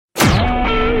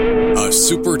a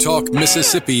Super Talk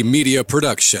Mississippi media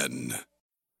production.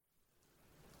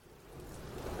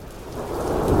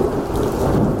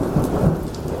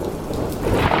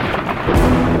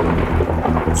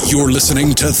 You're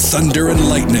listening to Thunder and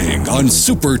Lightning on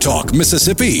Super Talk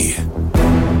Mississippi.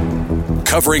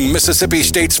 Covering Mississippi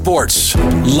State sports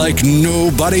like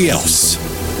nobody else.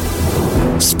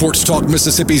 Sports Talk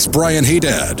Mississippi's Brian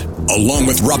Haydad, along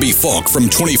with Robbie Falk from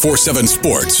 24/7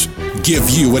 Sports, give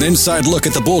you an inside look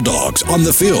at the Bulldogs on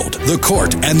the field, the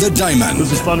court, and the diamond.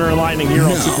 This is Thunder and Lightning here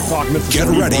on Super Talk Mississippi. Get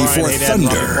ready Brian for Haydad,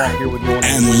 Thunder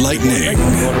and Lightning.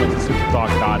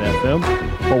 Supertalk.fm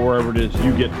or wherever it is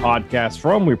you get podcasts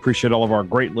from. We appreciate all of our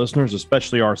great listeners,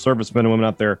 especially our servicemen and women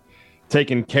out there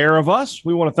taking care of us.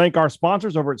 We want to thank our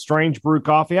sponsors over at Strange Brew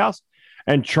Coffee House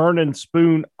and Churn and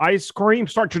Spoon Ice Cream.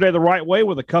 Start your day the right way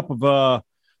with a cup of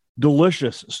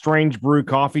delicious Strange Brew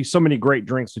coffee. So many great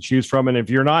drinks to choose from. And if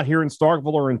you're not here in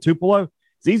Starkville or in Tupelo,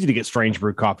 it's easy to get Strange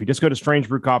Brew coffee. Just go to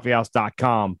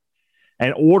strangebrewcoffeehouse.com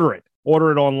and order it.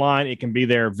 Order it online. It can be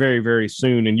there very, very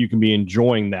soon, and you can be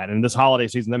enjoying that. And this holiday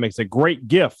season, that makes a great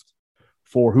gift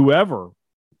for whoever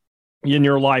in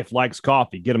your life likes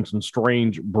coffee. Get them some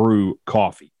Strange Brew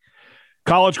coffee.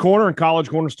 College Corner and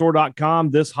collegecornerstore.com.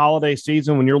 This holiday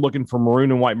season, when you're looking for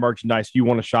maroon and white merchandise, you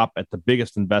want to shop at the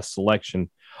biggest and best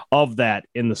selection of that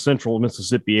in the central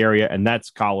Mississippi area, and that's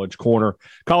College Corner.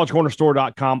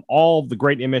 collegecornerstore.com. All of the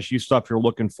great MSU stuff you're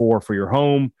looking for your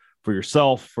home, for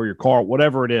yourself, for your car,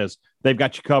 whatever it is, they've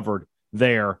got you covered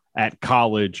there at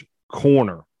College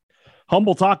Corner.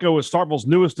 Humble Taco is Starkville's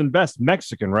newest and best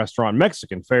Mexican restaurant,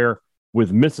 Mexican fare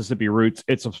with Mississippi roots.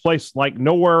 It's a place like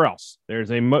nowhere else. It's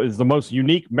the most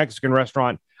unique Mexican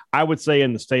restaurant, I would say,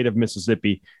 in the state of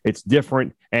Mississippi. It's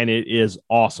different, and it is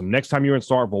awesome. Next time you're in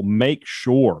Starkville, make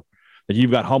sure that you've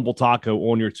got Humble Taco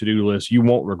on your to-do list. You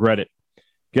won't regret it.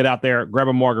 Get out there, grab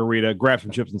a margarita, grab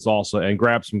some chips and salsa, and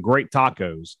grab some great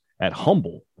tacos at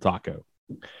Humble Taco.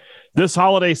 This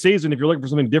holiday season, if you're looking for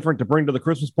something different to bring to the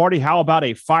Christmas party, how about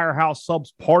a Firehouse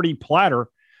Subs party platter?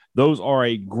 Those are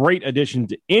a great addition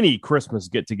to any Christmas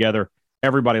get-together.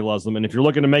 Everybody loves them. And if you're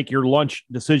looking to make your lunch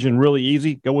decision really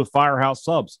easy, go with Firehouse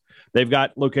Subs. They've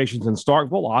got locations in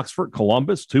Starkville, Oxford,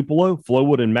 Columbus, Tupelo,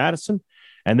 Flowood, and Madison,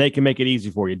 and they can make it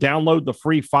easy for you. Download the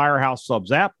free Firehouse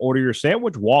Subs app, order your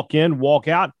sandwich, walk in, walk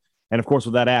out, and, of course,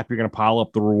 with that app, you're going to pile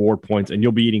up the reward points, and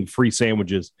you'll be eating free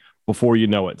sandwiches before you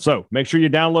know it. So make sure you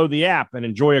download the app and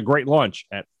enjoy a great lunch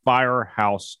at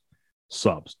Firehouse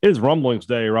Subs. It is Rumblings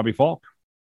Day, Robbie Falk.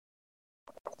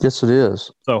 Yes, it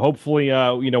is. So hopefully,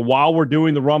 while we're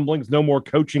doing the rumblings, no more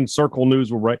coaching circle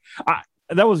news.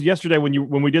 That was yesterday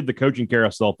when we did the coaching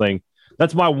carousel thing.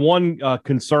 That's my one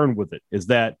concern with it, is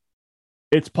that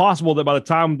it's possible that by the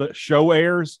time the show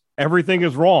airs, everything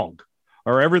is wrong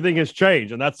or everything has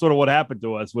changed. And that's sort of what happened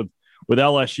to us with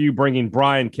LSU bringing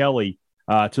Brian Kelly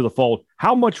to the fold.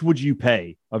 How much would you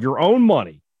pay of your own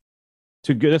money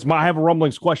to get this? I have a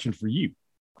rumblings question for you.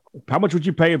 How much would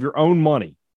you pay of your own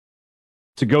money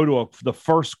to go to the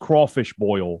first crawfish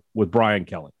boil with Brian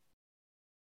Kelly?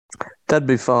 That'd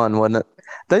be fun, wouldn't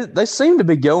it? They seem to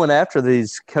be going after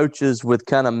these coaches with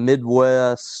kind of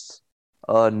Midwest,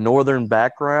 northern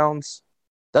backgrounds.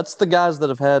 That's the guys that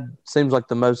have had, seems like,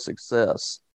 the most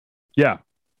success. Yeah.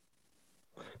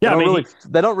 They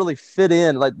don't really fit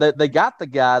in. Like they got the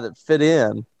guy that fit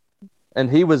in, and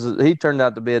he turned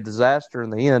out to be a disaster in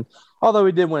the end. Although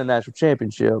he did win a national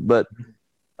championship, but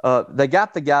they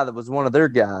got the guy that was one of their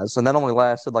guys, and that only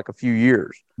lasted like a few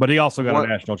years. But he also got a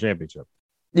national championship.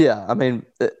 Yeah, I mean,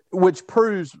 which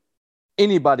proves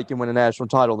anybody can win a national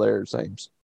title there, it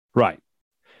seems. Right.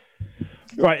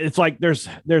 It's like there's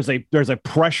a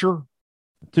pressure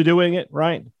to doing it,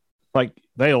 right? Like,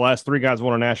 the last three guys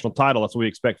won a national title. That's what we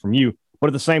expect from you. But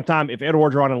at the same time, if Ed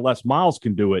Orgeron and Les Miles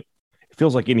can do it, it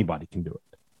feels like anybody can do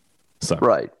it. So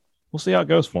right. We'll see how it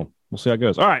goes for them. We'll see how it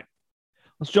goes. All right.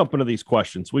 Let's jump into these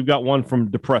questions. We've got one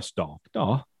from Depressed Dog.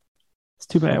 Oh, it's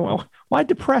too bad. Well, why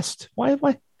depressed? Why?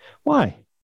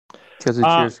 Because he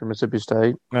cheers for Mississippi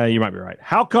State. You might be right.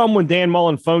 How come when Dan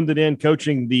Mullen phoned it in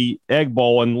coaching the Egg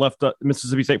Bowl and left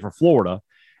Mississippi State for Florida,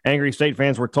 angry State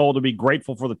fans were told to be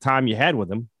grateful for the time you had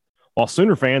with him, while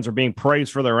Sooner fans are being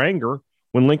praised for their anger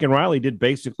when Lincoln Riley did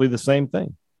basically the same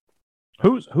thing?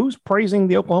 Who's praising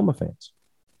the Oklahoma fans?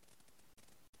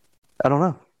 I don't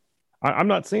know. I'm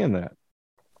not seeing that.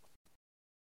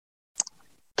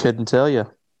 Couldn't tell you.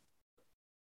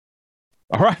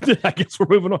 All right, I guess we're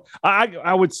moving on.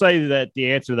 I would say that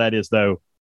the answer to that is, though,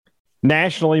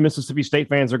 nationally, Mississippi State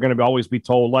fans are going to always be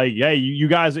told, like, hey, you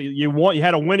guys, you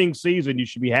had a winning season, you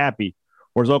should be happy.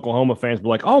 Whereas Oklahoma fans be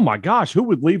like, oh, my gosh, who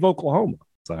would leave Oklahoma?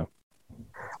 So,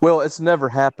 Well, it's never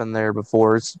happened there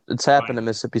before. It's happened at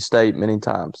Mississippi State many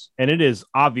times. And it is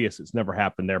obvious it's never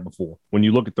happened there before when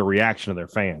you look at the reaction of their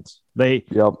fans.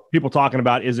 People talking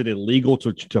about, is it illegal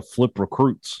to flip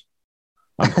recruits?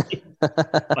 Like,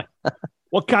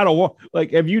 what kind of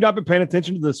have you not been paying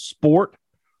attention to the sport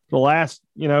the last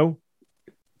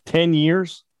 10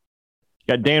 years?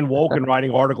 You got Dan Wolken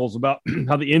writing articles about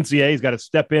how the NCAA's got to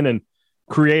step in and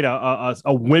create a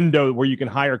window where you can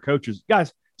hire coaches.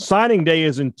 Guys, signing day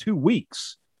is in 2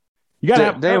 weeks. You got to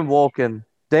have Dan Wolken.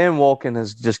 Dan Wolken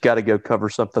has just got to go cover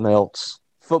something else.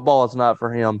 Football is not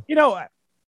for him.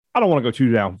 I don't want to go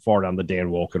too far down the Dan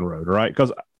Wolken road, right?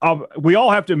 Because we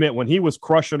all have to admit, when he was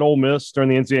crushing Ole Miss during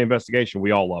the NCAA investigation,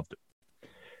 we all loved it.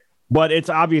 But it's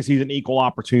obvious he's an equal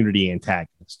opportunity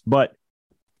antagonist. But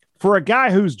for a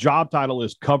guy whose job title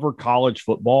is cover college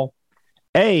football,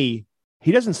 he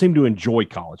doesn't seem to enjoy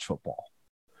college football,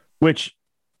 which,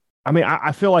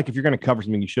 I feel like if you're going to cover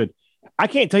something, you should. I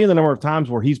can't tell you the number of times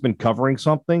where he's been covering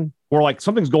something where like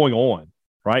something's going on,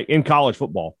 right, in college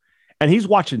football, and he's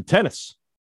watching tennis.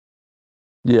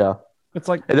 Yeah. It's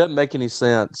like it doesn't make any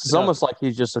sense. It's almost like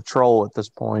he's just a troll at this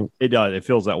point. It does. It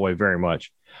feels that way very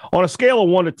much. On a scale of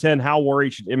 1 to 10, how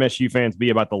worried should MSU fans be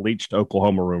about the leaked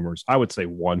Oklahoma rumors? I would say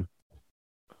 1.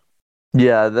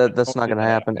 Yeah, that's not going to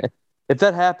happen. If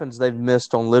that happens, they've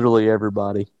missed on literally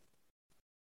everybody.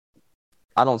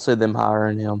 I don't see them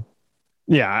hiring him.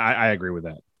 Yeah, I agree with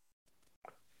that.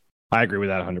 I agree with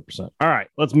that 100%. All right,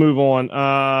 let's move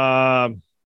on.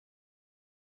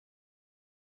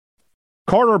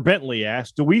 Carter Bentley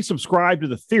asked, do we subscribe to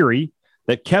the theory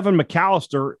that Kevin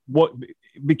McAllister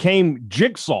became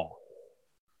Jigsaw?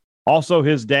 Also,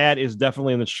 his dad is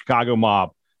definitely in the Chicago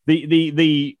mob.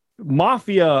 The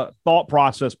mafia thought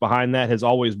process behind that has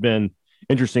always been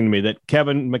interesting to me, that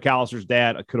Kevin McAllister's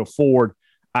dad could afford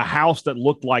a house that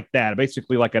looked like that,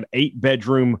 basically like an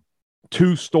 8-bedroom,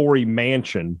 2-story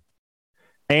mansion,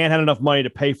 and had enough money to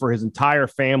pay for his entire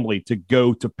family to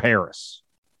go to Paris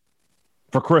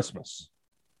for Christmas.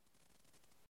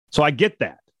 So I get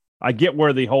that. I get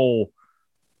where the whole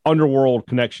underworld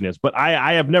connection is, but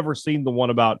I have never seen the one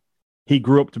about he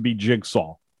grew up to be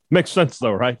Jigsaw. Makes sense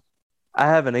though, right? I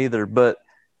haven't either, but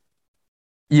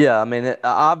yeah,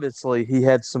 obviously he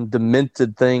had some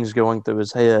demented things going through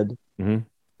his head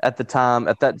at the time,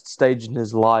 at that stage in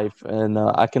his life, and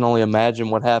I can only imagine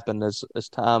what happened as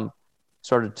time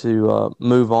started to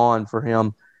move on for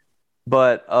him.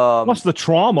 But plus the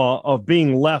trauma of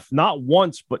being left not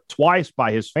once but twice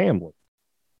by his family.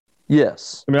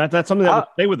 Yes, that's something that would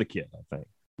stay with the kid. I think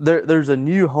there's a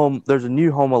new Home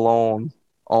Alone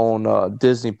on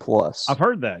Disney Plus. I've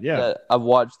heard that. Yeah, that I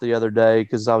watched the other day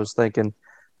because I was thinking,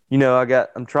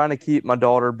 I'm trying to keep my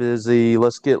daughter busy.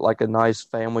 Let's get like a nice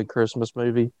family Christmas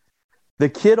movie. The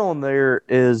kid on there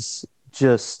is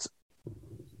just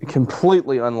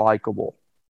completely unlikable.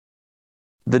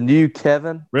 The new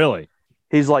Kevin, really.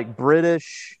 He's like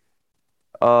British,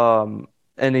 and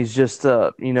he's just,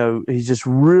 he's just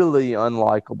really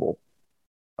unlikable.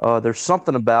 There's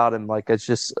something about him, like it's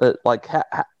just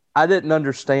I didn't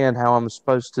understand how I'm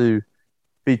supposed to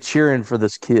be cheering for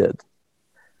this kid.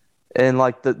 And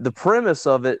like the premise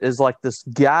of it is like this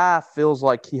guy feels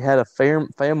like he had a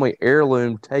family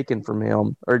heirloom taken from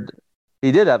him, or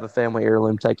he did have a family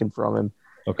heirloom taken from him.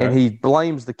 Okay. And he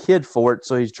blames the kid for it,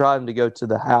 so he's trying to go to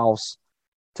the house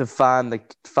to find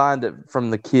it from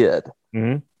the kid.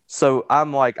 Mm-hmm. So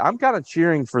I'm kind of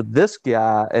cheering for this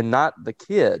guy and not the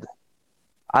kid.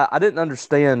 I didn't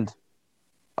understand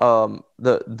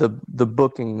the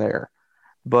booking there,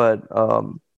 but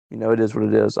it is what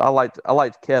it is. I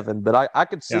liked Kevin, but I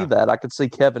could see that. I could see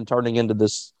Kevin turning into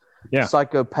this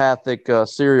psychopathic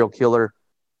serial killer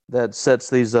that sets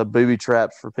these booby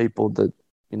traps for people that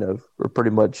are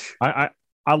pretty much. I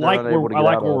like where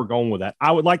we're going with that.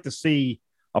 I would like to see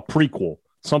a prequel,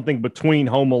 something between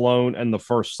Home Alone and the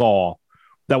first Saw,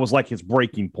 that was like his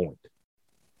breaking point.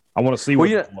 I want to see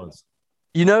what it was.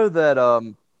 You know that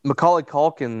Macaulay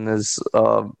Culkin is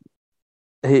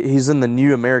he's in the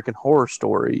new American Horror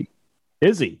Story.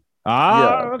 Is he?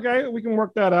 Okay. We can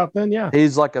work that out then. Yeah. He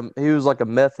was like a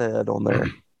meth head on there.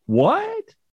 What?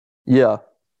 Yeah.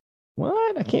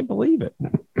 What? I can't believe it.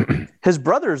 His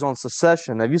brother is on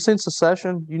Succession. Have you seen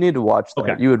Succession? You need to watch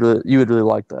that. Okay. You would really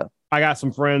like that. I got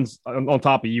some friends on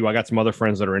top of you. I got some other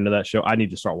friends that are into that show. I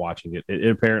need to start watching it.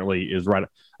 It apparently is right.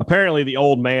 Apparently the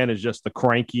old man is just the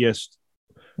crankiest,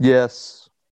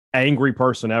 angry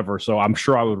person ever. So I'm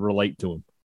sure I would relate to him.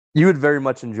 You would very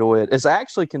much enjoy it. It's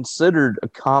actually considered a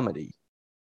comedy,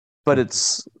 but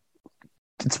it's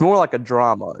more like a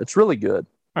drama. It's really good.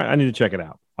 All right, I need to check it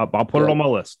out. I'll put it on my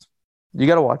list. You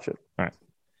got to watch it. All right.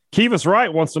 Kivas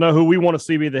Wright wants to know who we want to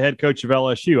see be the head coach of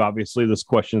LSU. Obviously, this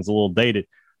question is a little dated.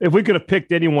 If we could have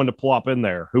picked anyone to plop in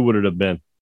there, who would it have been?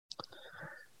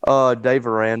 Dave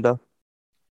Aranda.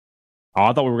 Oh,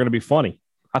 I thought we were going to be funny.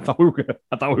 I thought we were going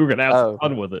to have some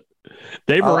fun with it.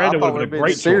 Dave Aranda would have been a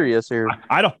great serious choice. Here.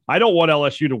 I don't want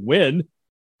LSU to win.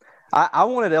 I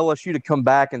wanted LSU to come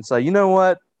back and say, you know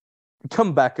what?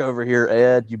 Come back over here,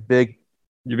 Ed. You big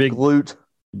glute,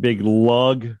 big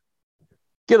lug.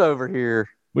 Get over here.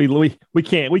 We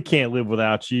can't live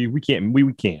without you. We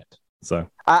can't. So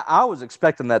I was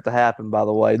expecting that to happen. By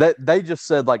the way, they just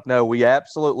said like, no, we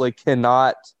absolutely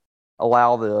cannot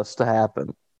allow this to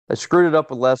happen. They screwed it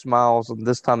up with Les Miles, and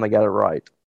this time they got it right.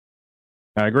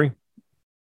 I agree.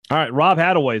 All right, Rob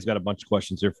Hadaway's got a bunch of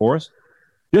questions here for us.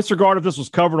 Disregard if this was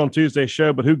covered on Tuesday's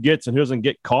show, but who gets and who doesn't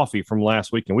get coffee from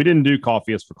last weekend? We didn't do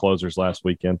coffee as for closers last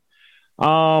weekend.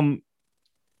 For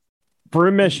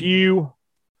MSU,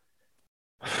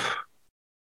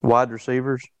 wide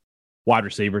receivers,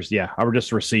 yeah. Or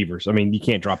just receivers. I mean, you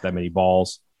can't drop that many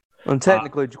balls. And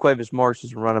technically, Jaquavius Marsh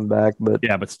is a running back, but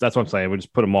yeah, but that's what I'm saying. We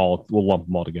just put them all. We'll lump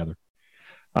them all together.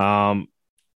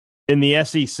 In the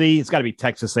SEC, it's got to be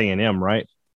Texas A&M, right?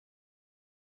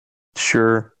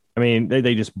 Sure. I mean,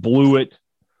 they just blew it.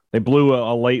 They blew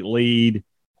a late lead,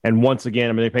 and once again,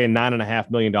 I mean, they paid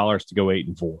 $9.5 million to go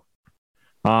 8-4.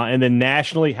 And then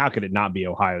nationally, how could it not be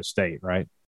Ohio State, right?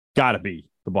 Got to be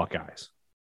the Buckeyes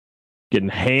getting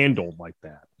handled like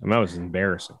that. I mean, that was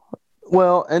embarrassing.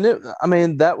 Well, and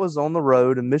that was on the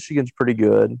road, and Michigan's pretty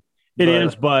good. It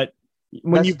is, but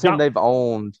when they've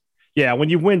owned. Yeah, when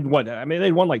you win, what? I mean,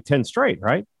 they won like 10 straight,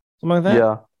 right? Something like that.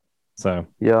 Yeah. So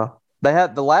yeah, they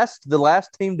had the last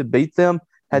team to beat them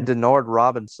had Denard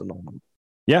Robinson on them.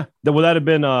 Yeah, would that have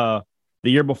been the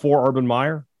year before Urban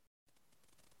Meyer?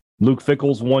 Luke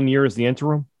Fickell's 1 year as the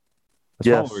interim.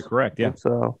 That's probably correct. Yeah.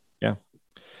 So yeah.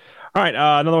 All right,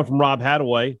 another one from Rob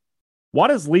Hadaway. Why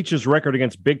does Leach's record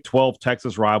against Big 12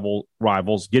 Texas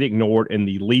rivals get ignored in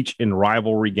the Leach in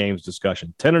rivalry games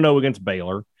discussion? 10-0 against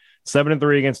Baylor,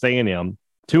 7-3 against A&M,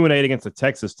 2-8 against a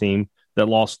Texas team that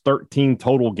lost 13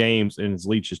 total games in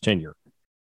Leach's tenure.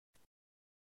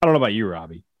 I don't know about you,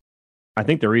 Robbie. I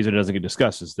think the reason it doesn't get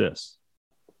discussed is this.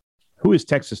 Who is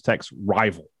Texas Tech's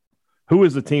rival? Who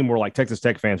is the team where like Texas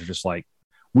Tech fans are just like,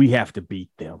 we have to beat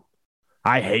them?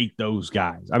 I hate those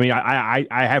guys. I mean, I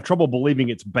have trouble believing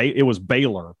it was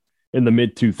Baylor in the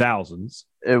mid-2000s.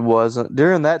 It wasn't.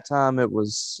 During that time, it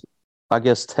was, I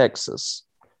guess, Texas.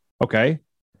 Okay.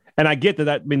 And I get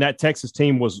that. I mean, that Texas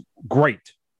team was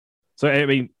great. So, I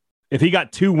mean, if he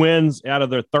got 2 wins out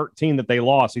of their 13 that they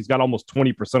lost, he's got almost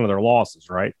 20% of their losses,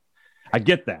 right? I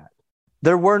get that.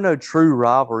 There were no true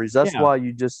rivalries. That's why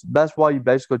you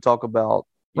basically talk about,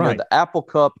 you know, the Apple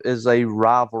Cup is a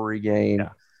rivalry game. Yeah.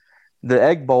 The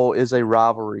Egg Bowl is a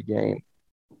rivalry game.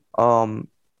 And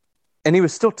he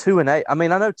was still 2-8. I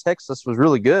mean, I know Texas was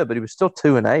really good, but he was still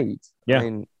 2-8. Yeah. I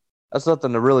mean, that's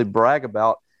nothing to really brag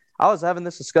about. I was having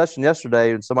this discussion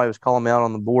yesterday, and somebody was calling me out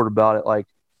on the board about it. Like,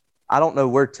 I don't know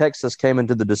where Texas came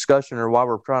into the discussion or why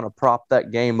we're trying to prop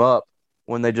that game up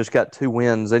when they just got 2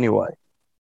 wins anyway.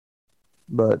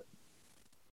 But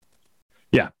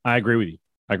yeah, I agree with you.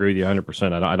 I agree with you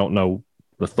 100%. I don't know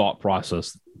the thought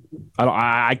process.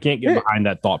 I can't get behind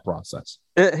that thought process.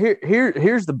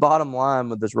 Here's the bottom line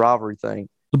with this rivalry thing.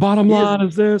 The bottom line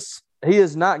is this: he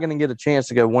is not going to get a chance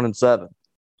to go 1-7.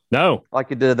 No, like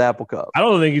he did at the Apple Cup. I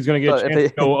don't think he's going to get a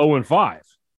chance to go 0-5.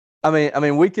 I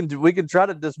mean, we can try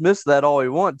to dismiss that all we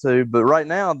want to, but right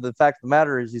now the fact of the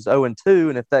matter is he's 0-2,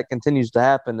 and if that continues to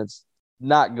happen, it's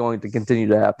not going to continue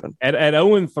to happen. At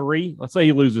 0-3, let's say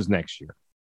he loses next year.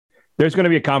 There's going to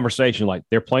be a conversation like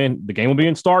the game will be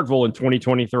in Starkville in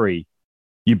 2023.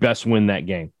 You best win that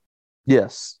game.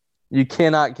 Yes. You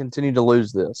cannot continue to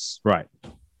lose this. Right.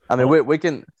 I mean, we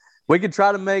can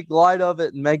try to make light of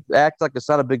it and act like it's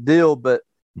not a big deal, but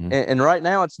and right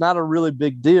now it's not a really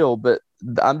big deal, but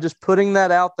I'm just putting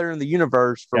that out there in the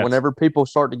universe for whenever people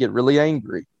start to get really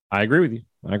angry. I agree with you.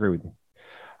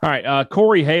 All right.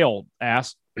 Corey Hale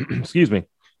asked, excuse me,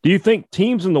 do you think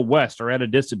teams in the West are at a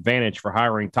disadvantage for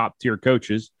hiring top-tier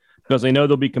coaches because they know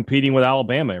they'll be competing with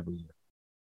Alabama every year?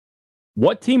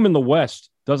 What team in the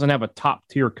West doesn't have a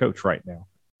top-tier coach right now?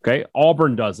 Okay,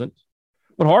 Auburn doesn't,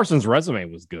 but Harson's resume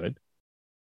was good.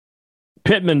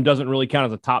 Pittman doesn't really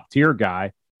count as a top-tier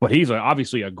guy, but he's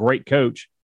obviously a great coach.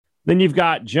 Then you've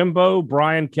got Jimbo,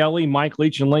 Brian Kelly, Mike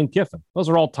Leach, and Lane Kiffin. Those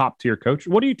are all top-tier coaches.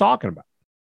 What are you talking about?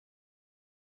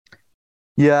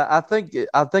 Yeah, I think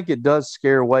it does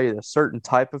scare away a certain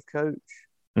type of coach.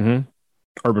 Mm-hmm.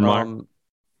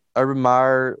 Urban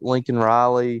Meyer, Lincoln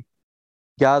Riley,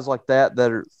 guys like that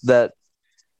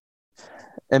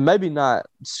and maybe not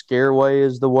scareway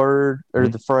is the word or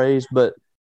the phrase, but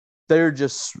they're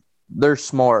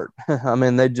smart. I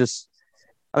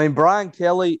mean, Brian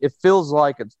Kelly, it feels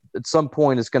like at some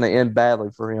point it's going to end badly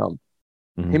for him.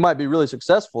 He might be really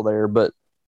successful there, but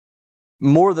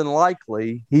more than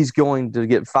likely he's going to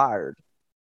get fired.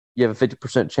 You have a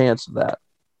 50% chance of that.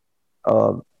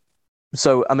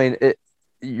 So, I mean,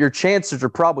 your chances are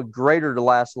probably greater to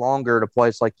last longer at a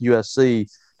place like USC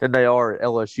than they are at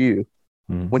LSU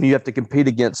when you have to compete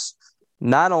against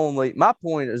not only – my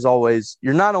point is always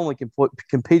you're not only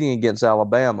competing against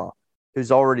Alabama,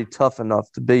 who's already tough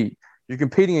enough to beat. You're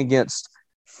competing against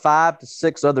 5 to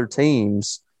 6 other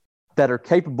teams that are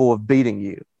capable of beating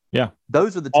you. Yeah.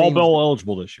 Those are the teams – all bowl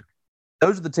eligible this year.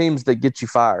 Those are the teams that get you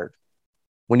fired.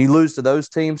 When you lose to those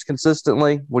teams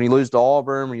consistently, when you lose to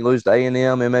Auburn, when you lose to A&M,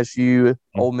 MSU,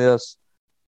 Ole Miss,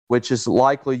 which is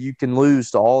likely you can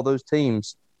lose to all those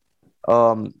teams,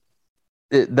 those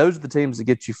are the teams that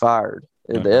get you fired.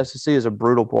 Okay. The SEC is a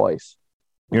brutal place.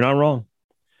 You're not wrong.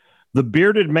 The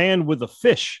bearded man with the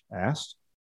fish asked,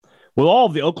 with all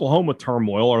of the Oklahoma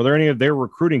turmoil, are there any of their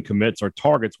recruiting commits or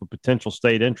targets with potential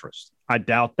state interest? I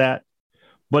doubt that,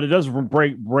 but it does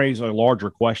raise a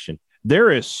larger question.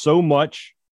 There is so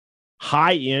much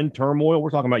high-end turmoil. We're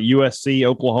talking about USC,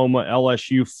 Oklahoma,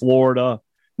 LSU, Florida,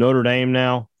 Notre Dame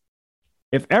now.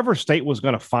 If ever State was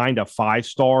going to find a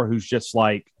 5-star who's just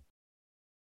like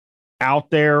out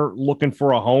there looking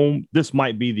for a home, this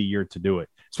might be the year to do it,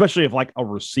 especially if like a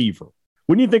receiver.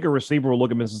 Wouldn't you think a receiver will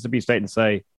look at Mississippi State and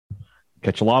say,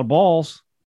 catch a lot of balls?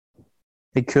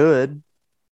 He could.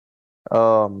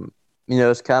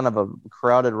 It's kind of a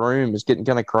crowded room. It's getting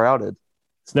kind of crowded.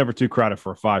 It's never too crowded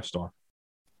for a 5-star.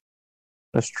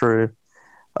 That's true.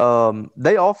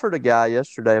 They offered a guy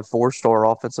yesterday, a 4-star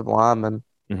offensive lineman.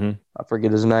 I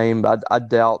forget his name. I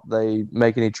doubt they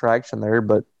make any traction there,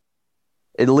 but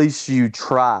at least you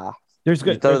try.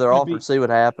 Throw their offer, see what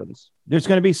happens. There's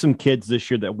going to be some kids this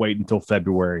year that wait until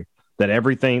February, that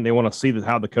everything they want to see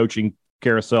how the coaching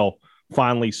carousel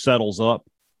finally settles up.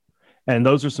 And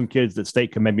those are some kids that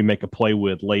State can maybe make a play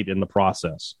with late in the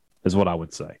process, is what I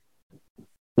would say.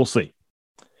 We'll see.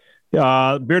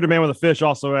 Bearded Man with a Fish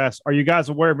also asks, are you guys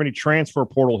aware of any transfer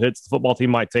portal hits the football team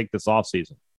might take this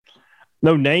offseason?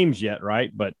 No names yet,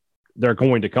 right? But they're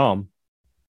going to come.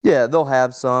 Yeah, they'll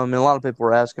have some. And a lot of people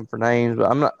are asking for names,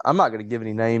 but I'm not going to give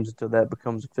any names until that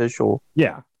becomes official.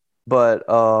 Yeah. But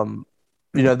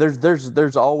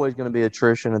there's always going to be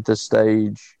attrition at this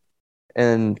stage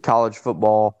in college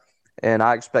football, and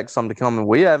I expect some to come. And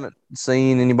we haven't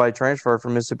seen anybody transfer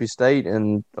from Mississippi State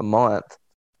in a month.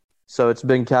 So it's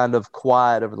been kind of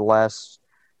quiet over the last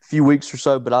few weeks or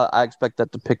so, but I expect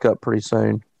that to pick up pretty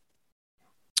soon.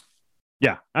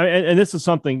 Yeah, and this is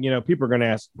something, people are going to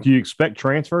ask, do you expect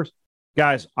transfers?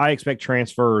 Guys, I expect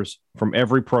transfers from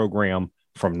every program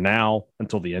from now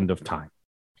until the end of time.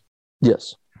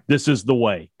 Yes. This is the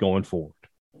way going forward.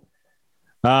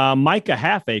 Micah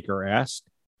Halfacre asked,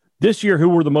 this year, who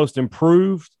were the most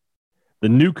improved,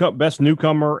 the best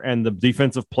newcomer, and the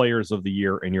defensive players of the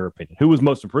year, in your opinion? Who was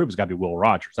most improved? It's got to be Will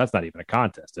Rogers. That's not even a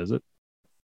contest, is it?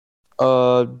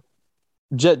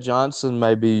 Jet Johnson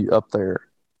may be up there.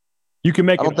 You can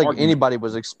make. I don't think anybody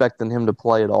was expecting him to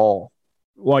play at all.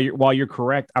 While you're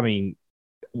correct, I mean,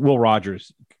 Will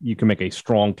Rogers, you can make a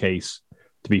strong case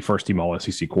to be first team All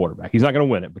SEC quarterback. He's not going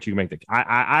to win it, but you can make the.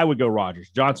 I would go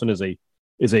Rogers. Johnson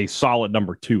is a solid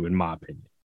number 2 in my opinion.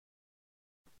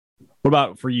 What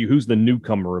about for you? Who's the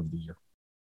newcomer of the year?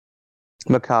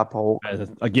 Mekhi Polk.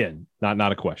 Again,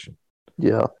 not a question.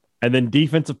 Yeah. And then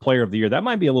defensive player of the year. That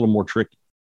might be a little more tricky.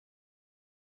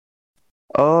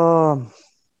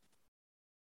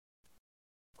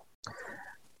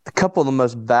 A couple of the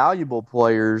most valuable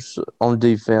players on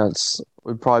defense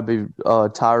would probably be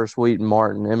Tyrus Wheat and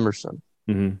Martin Emerson.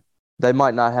 Mm-hmm. They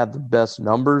might not have the best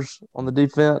numbers on the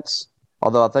defense,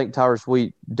 although I think Tyrus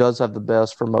Wheat does have the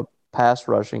best from a pass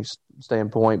rushing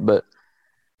standpoint, but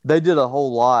they did a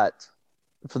whole lot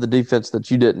for the defense that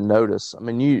you didn't notice. I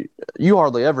mean, you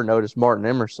hardly ever noticed Martin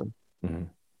Emerson. Mm-hmm.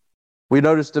 We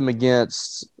noticed him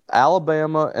against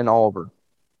Alabama and Auburn,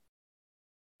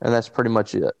 and that's pretty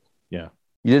much it. Yeah.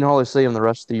 You didn't hardly see him the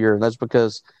rest of the year, and that's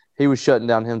because he was shutting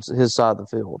down his side of the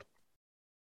field.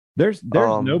 There's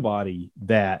nobody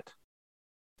that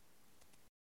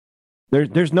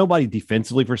there's nobody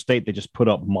defensively for State that just put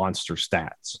up monster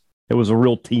stats. It was a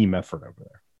real team effort over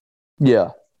there. Yeah.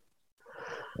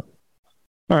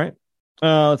 All right.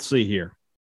 Let's see here.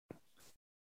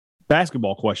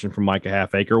 Basketball question from Micah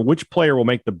Halfacre. Which player will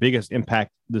make the biggest impact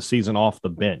this season off the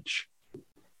bench?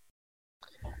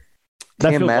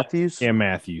 Cam Matthews? Cam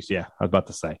Matthews, yeah. I was about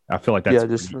to say. I feel like that's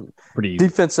just pretty easy.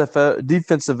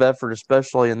 Defensive effort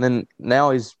especially, and then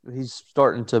now he's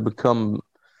starting to become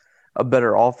a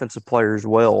better offensive player as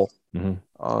well.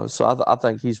 Mm-hmm. So I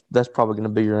think that's probably going to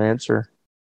be your answer.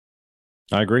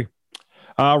 I agree.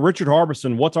 Richard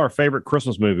Harbison, what's our favorite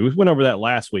Christmas movie? We went over that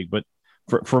last week, but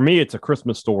for me, it's A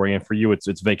Christmas Story, and for you,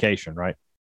 it's Vacation, right?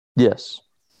 Yes.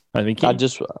 I mean,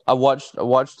 I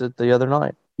watched it the other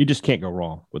night. You just can't go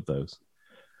wrong with those.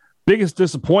 Biggest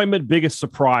disappointment, biggest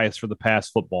surprise for the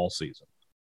past football season.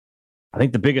 I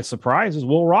think the biggest surprise is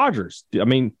Will Rogers. I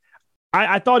mean,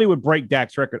 I thought he would break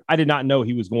Dak's record. I did not know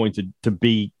he was going to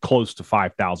be close to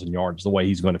 5,000 yards the way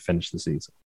he's going to finish the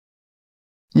season.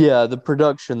 Yeah, the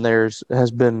production there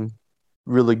has been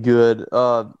really good.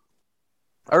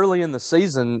 Early in the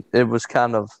season, it was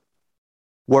kind of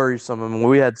worrisome. I mean,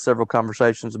 we had several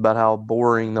conversations about how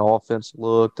boring the offense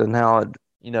looked and how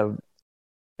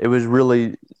it was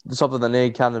really something that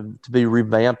needed kind of to be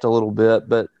revamped a little bit.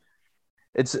 But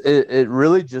it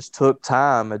really just took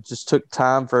time. It just took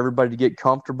time for everybody to get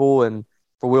comfortable and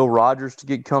for Will Rogers to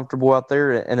get comfortable out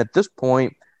there. And at this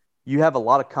point, you have a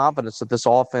lot of confidence that this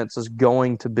offense is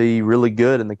going to be really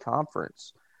good in the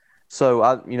conference. So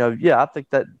I think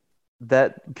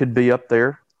that could be up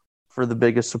there for the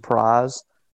biggest surprise.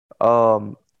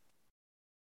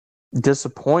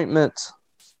 Disappointment,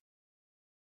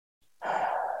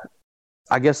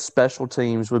 I guess special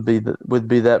teams would be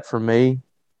that for me,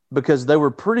 because they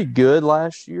were pretty good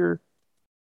last year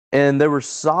and they were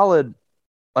solid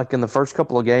like in the first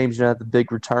couple of games. You had the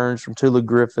big returns from Tula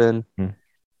Griffin.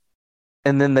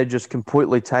 And then they just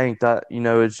completely tanked.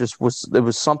 It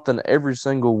was something every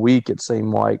single week. It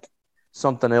seemed like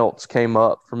something else came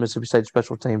up for Mississippi State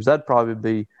special teams. That'd probably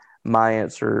be my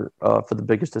answer for the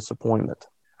biggest disappointment.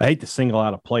 I hate to single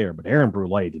out a player, but Aaron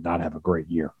Brule did not have a great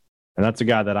year. And that's a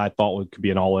guy that I thought could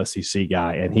be an all-SEC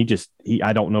guy. And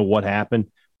I don't know what happened,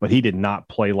 but he did not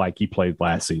play like he played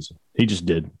last season. He just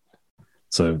did.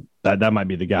 So that might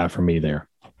be the guy for me there.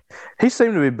 He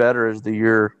seemed to be better as the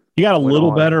year. He got a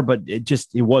little better, but it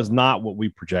was not what we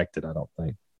projected, I don't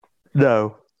think.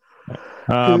 No.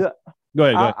 Go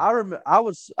ahead. I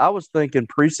was thinking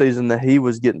preseason that he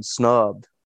was getting snubbed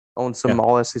on some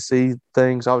all-SEC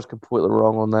things. I was completely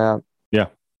wrong on that. Yeah.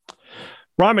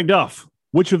 Ryan McDuff,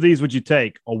 which of these would you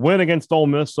take? A win against Ole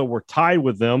Miss, so we're tied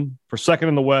with them for second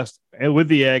in the West and with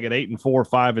the Egg at 8-4,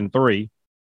 5-3,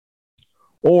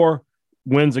 or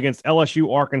wins against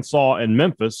LSU, Arkansas, and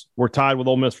Memphis. We're tied with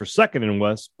Ole Miss for second in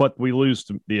West, but we lose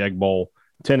to the Egg Bowl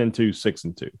 10-2,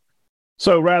 6-2.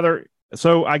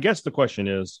 So I guess the question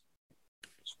is,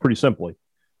 pretty simply,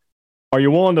 are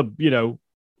you willing to,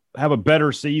 have a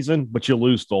better season, but you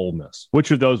lose to Ole Miss?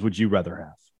 Which of those would you rather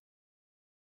have?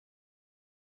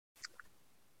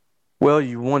 Well,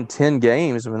 you won 10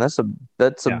 games. I mean, that's a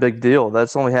big deal.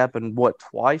 That's only happened,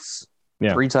 twice?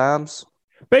 Yeah. 3 times?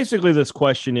 Basically, this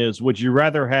question is, would you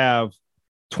rather have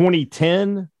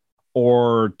 2010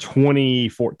 or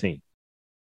 2014?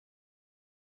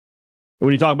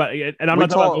 When you talk about, and I'm not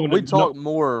talking about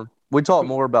we talk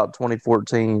more about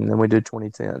 2014 than we do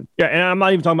 2010. Yeah, and I'm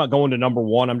not even talking about going to number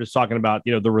one. I'm just talking about,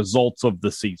 the results of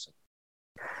the season.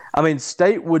 I mean,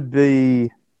 State would be,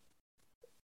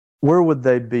 where would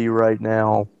they be right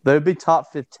now? They would be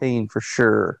top 15 for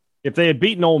sure. If they had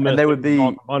beaten Ole Miss, and they would be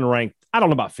unranked. I don't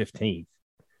know about 15.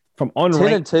 From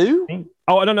unranked 10-2?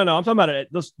 Oh, no. I'm talking about it.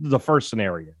 This is the first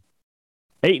scenario.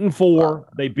 8-4.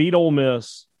 They beat Ole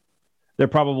Miss. They're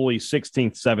probably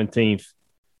 16th, 17th,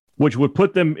 which would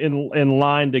put them in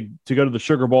line to go to the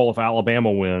Sugar Bowl if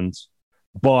Alabama wins,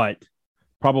 but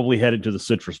probably headed to the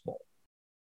Citrus Bowl.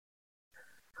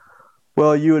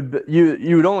 Well, you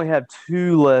would only have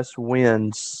 2 less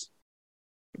wins,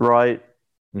 right?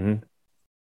 Mm-hmm.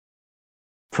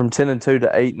 From 10-2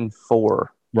 to 8-4.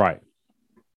 Right.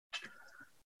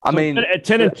 I mean, at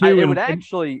 10-2, it would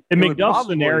actually in McDuff's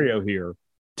scenario here,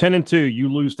 10-2,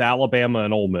 you lose to Alabama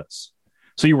and Ole Miss.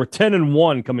 So you were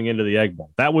 10-1 coming into the Egg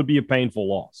Bowl. That would be a painful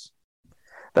loss.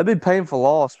 That'd be a painful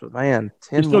loss, but man,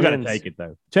 10 you still got to take it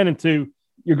though. 10-2,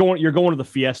 you're going to the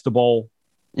Fiesta Bowl.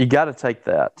 You got to take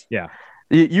that. Yeah,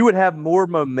 you would have more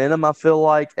momentum. I feel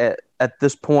like at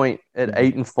this point at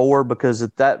 8-4, because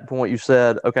at that point you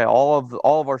said, okay, all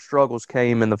of our struggles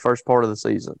came in the first part of the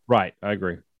season. Right, I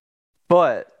agree.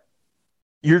 But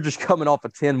you're just coming off a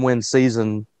 10-win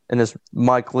season in this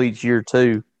Mike Leach year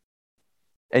 2.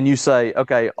 And you say,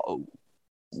 okay,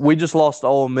 we just lost to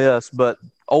Ole Miss, but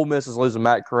Ole Miss is losing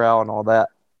Matt Corral and all that.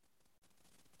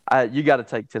 You got to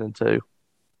take 10-2.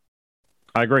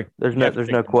 I agree. There's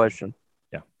no question.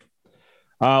 Yeah.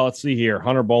 Let's see here.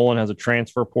 Hunter Bolin has a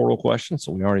transfer portal question,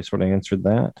 so we already sort of answered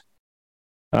that.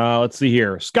 Let's see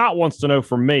here. Scott wants to know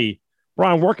from me,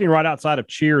 Brian, working right outside of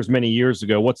Cheers many years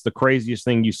ago, what's the craziest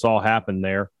thing you saw happen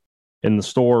there in the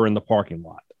store or in the parking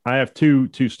lot? I have two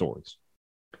stories.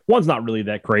 One's not really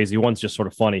that crazy. One's just sort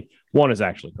of funny. One is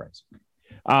actually crazy.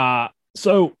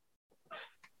 So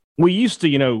we used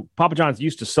to, Papa John's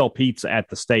used to sell pizza at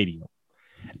the stadium,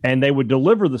 and they would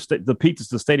deliver the pizzas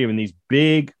to the stadium in these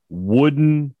big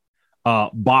wooden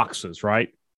boxes, right?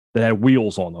 That had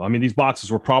wheels on them. I mean, these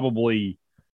boxes were probably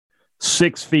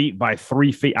 6 feet by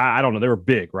 3 feet. I don't know. They were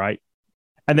big, right?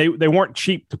 And they weren't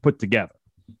cheap to put together.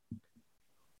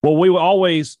 Well, we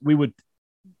would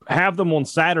have them on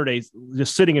Saturdays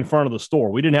just sitting in front of the store.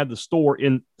 We didn't have the store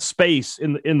in space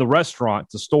in the restaurant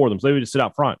to store them, so they would just sit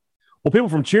out front. Well, people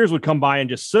from Cheers would come by and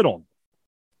just sit on them.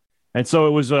 And so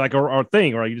it was like a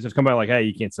thing, right? You just have to come by like, hey,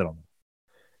 you can't sit on them.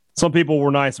 Some people were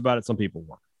nice about it. Some people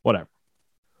weren't. Whatever.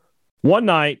 One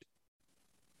night,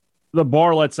 the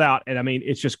bar lets out, and I mean,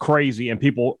 it's just crazy, and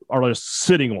people are just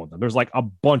sitting on them. There's like a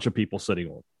bunch of people sitting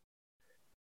on them.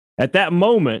 At that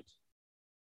moment,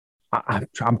 I'm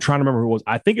trying to remember who it was.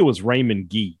 I think it was Raymond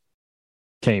Gee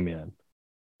came in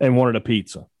and wanted a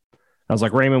pizza. I was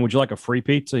like, Raymond, would you like a free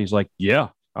pizza? He's like, yeah.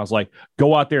 I was like,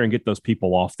 go out there and get those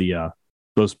people off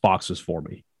those boxes for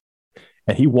me.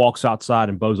 And he walks outside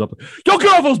and bows up, yo,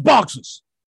 get off those boxes.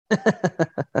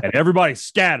 And everybody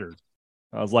scattered.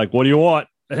 I was like, what do you want?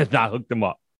 And I hooked them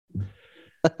up.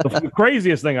 The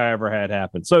craziest thing I ever had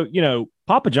happen. So,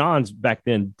 Papa John's back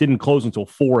then didn't close until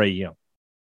 4 a.m.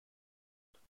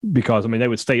 because, I mean, they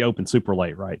would stay open super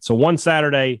late, right? So one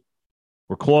Saturday,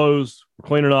 we're closed, we're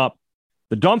cleaning up.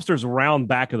 The dumpster's around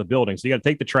back of the building, so you got to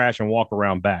take the trash and walk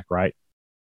around back, right?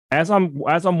 As I'm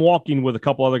walking with a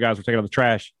couple other guys, we're taking out the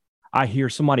trash, I hear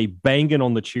somebody banging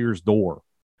on the Cheers door.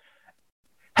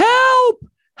 Help!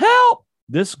 Help!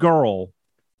 This girl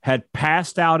had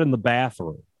passed out in the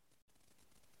bathroom,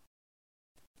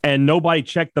 and nobody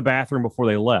checked the bathroom before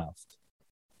they left.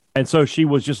 And so she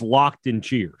was just locked in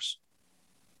Cheers.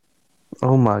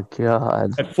 Oh, my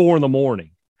God. At 4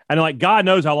 a.m. And like, God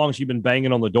knows how long she'd been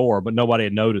banging on the door, but nobody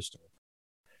had noticed her.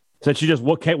 So she just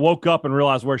woke up and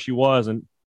realized where she was. And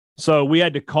so we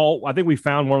had to call. I think we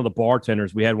found one of the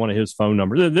bartenders. We had one of his phone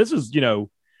numbers. This is,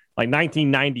 like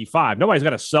 1995. Nobody's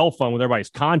got a cell phone with everybody's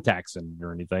contacts in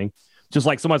or anything. Just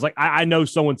like somebody's like, I know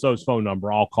so-and-so's phone number.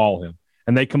 I'll call him.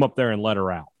 And they come up there and let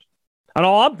her out. And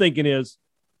all I'm thinking is,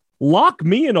 lock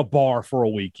me in a bar for a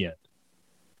weekend.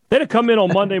 They'd have come in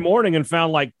on Monday morning and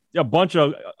found like a bunch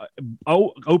of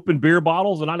open beer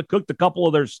bottles, and I'd have cooked a couple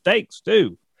of their steaks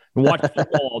too and watched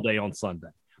football all day on Sunday.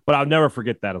 But I'll never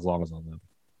forget that as long as I live.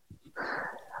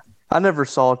 I never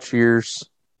saw Cheers.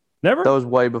 Never? That was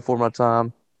way before my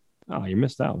time. Oh, you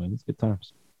missed out, man. It's good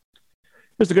times.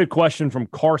 Here's a good question from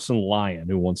Carson Lyon,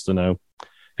 who wants to know,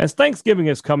 as Thanksgiving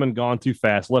has come and gone too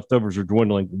fast, leftovers are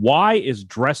dwindling, why is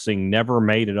dressing never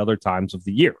made at other times of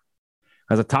the year?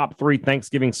 As a top 3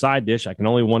 Thanksgiving side dish, I can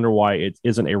only wonder why it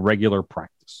isn't a regular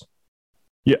practice.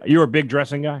 Yeah, you're a big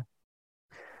dressing guy?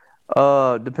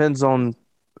 Depends on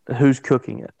who's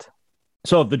cooking it.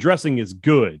 So if the dressing is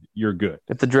good, you're good.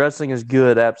 If the dressing is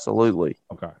good, absolutely.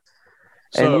 Okay.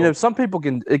 So, and some people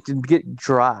it can get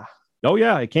dry. Oh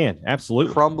yeah, it can.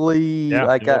 Absolutely. Crumbly. Yeah,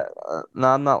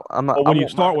 I'm not. But when you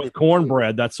start with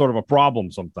cornbread, that's sort of a problem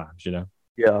sometimes,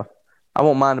 Yeah. I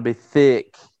want mine to be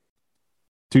thick.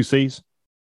 2 C's?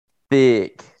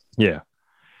 Thick. Yeah.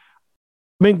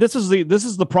 I mean, this is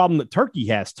the problem that turkey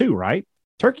has too, right?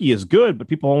 Turkey is good, but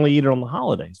people only eat it on the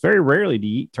holidays. Very rarely do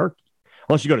you eat turkey,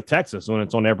 unless you go to Texas when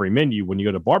it's on every menu when you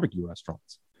go to barbecue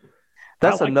restaurants.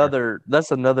 That's another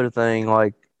thing.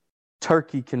 Like,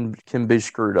 turkey can be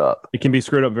screwed up. It can be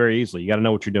screwed up very easily. You got to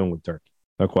know what you're doing with turkey.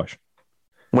 No question.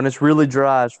 When it's really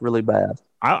dry, it's really bad.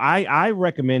 I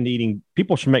recommend eating.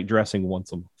 People should make dressing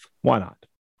once a month. Why not?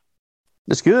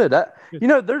 It's good.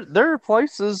 There are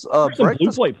places.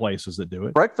 Blue Plate places that do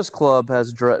it. Breakfast Club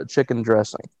has chicken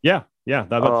dressing. Yeah.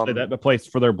 That place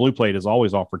for their Blue Plate has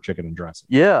always offered chicken and dressing.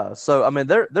 Yeah. So I mean,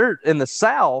 they're in the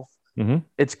South. Mm-hmm.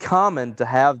 It's common to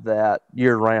have that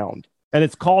year round. And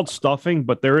it's called stuffing,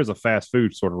 but there is a fast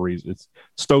food sort of reason. It's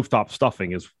stovetop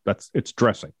stuffing. It's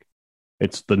dressing.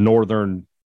 It's the northern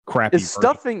crappy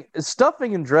version.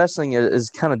 Stuffing and dressing is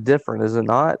kind of different, is it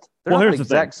not? They're not the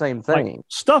exact same thing. Like,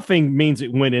 stuffing means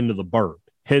it went into the bird,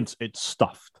 hence it's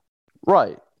stuffed.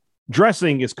 Right.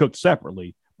 Dressing is cooked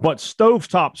separately, but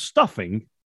stovetop stuffing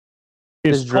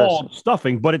is called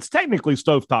stuffing, but it's technically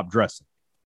stovetop dressing.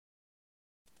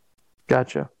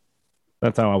 Gotcha.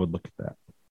 That's how I would look at that.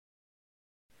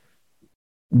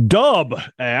 Dub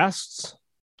asks,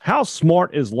 how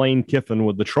smart is Lane Kiffin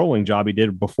with the trolling job he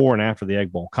did before and after the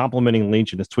Egg Bowl? Complimenting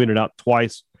Lynch and has tweeted out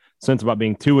twice sense about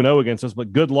being 2-0 against us,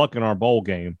 but good luck in our bowl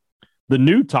game. The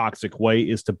new toxic way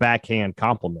is to backhand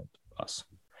compliment us.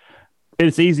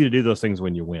 It's easy to do those things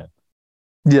when you win.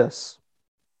 Yes.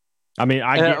 I mean,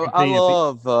 I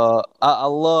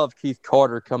love Keith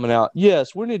Carter coming out.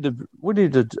 Yes, we need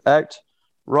to act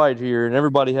right here, and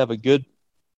everybody have a good.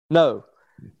 No,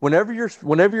 whenever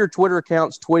your Twitter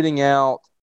account's tweeting out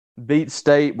beat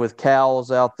State with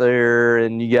cows out there,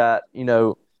 and you got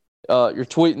you're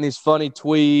tweeting these funny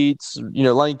tweets.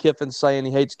 Lane Kiffin saying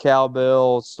he hates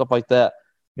cowbells, stuff like that.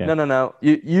 Yeah. No.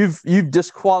 You've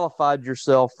disqualified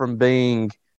yourself from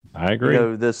being. I agree.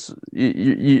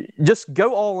 You just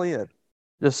go all in.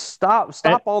 Just stop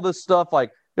all this stuff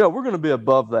like, we're going to be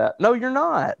above that. No, you're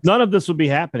not. None of this would be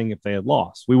happening if they had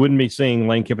lost. We wouldn't be seeing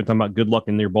Lane Kiffin talking about good luck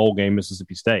in their bowl game,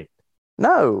 Mississippi State.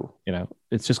 No.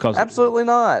 It's just because. Absolutely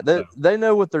not. They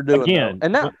know what they're doing. Again,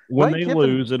 and now, when they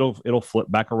lose, it'll flip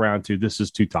back around to this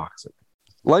is too toxic.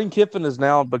 Lane Kiffin is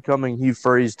now becoming Hugh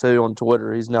Freeze, too, on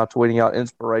Twitter. He's now tweeting out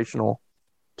inspirational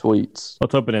tweets.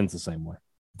 Let's hope it ends the same way.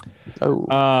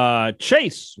 Oh.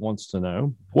 Chase wants to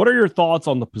know, what are your thoughts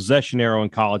on the possession arrow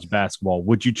in college basketball?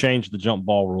 Would you change the jump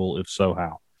ball rule? If so,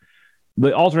 how?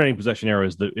 The alternating possession arrow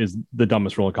is the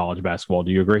dumbest rule in college basketball.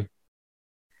 Do you agree?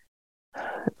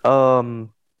 I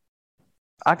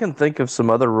can think of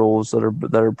some other rules that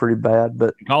are pretty bad,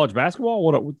 but in college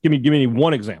basketball, give me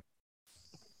one example.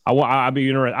 I'd be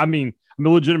interested. I'm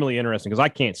legitimately interested because I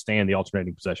can't stand the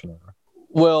alternating possession arrow.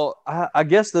 Well, I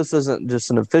guess this isn't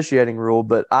just an officiating rule,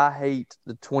 but I hate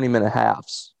the 20-minute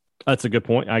halves. That's a good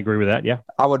point. I agree with that, yeah.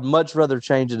 I would much rather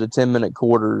change it to 10-minute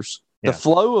quarters. Yeah. The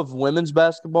flow of women's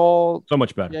basketball so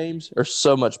much better. Games are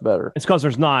so much better. It's because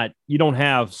you don't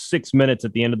have 6 minutes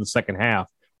at the end of the second half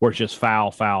where it's just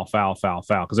foul.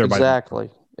 Because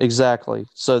Exactly.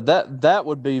 So that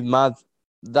would be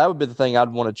the thing I'd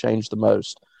want to change the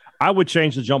most. I would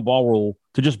change the jump ball rule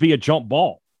to just be a jump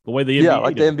ball. The way the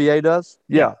NBA the NBA does.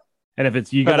 Yeah. And if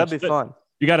it's that'd be fun.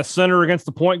 You got a center against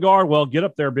the point guard. Well, get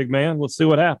up there, big man. Let's see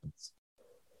what happens.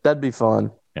 That'd be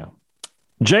fun. Yeah.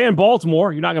 Jay in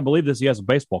Baltimore, you're not going to believe this. He has a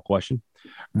baseball question.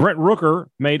 Brent Rooker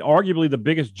made arguably the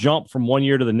biggest jump from one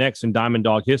year to the next in Diamond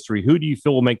Dog history. Who do you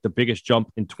feel will make the biggest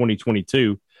jump in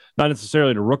 2022? Not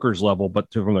necessarily to Rooker's level,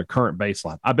 but from their current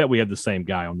baseline. I bet we have the same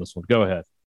guy on this one. Go ahead.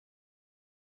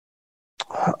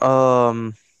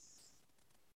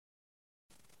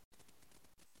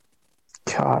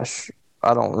 Gosh,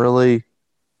 I don't really.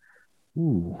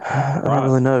 I don't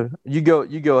really know. You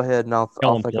go ahead, and I'll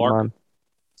think of mine.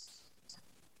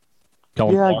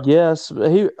 I guess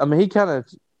he kind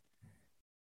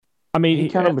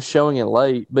of was showing it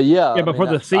late, but but for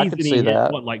the season he hit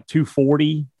like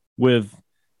 240 with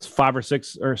 5 or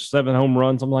 6 or 7 home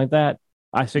runs, something like that.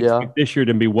 I expect this year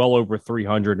to be well over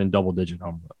 300 and double-digit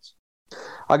home runs.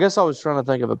 I guess I was trying to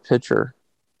think of a pitcher.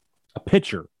 A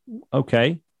pitcher,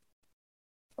 okay.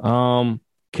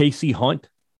 Casey Hunt.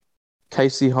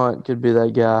 Casey Hunt could be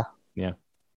that guy. Yeah,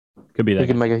 could be that. He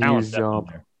can make a huge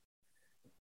jump.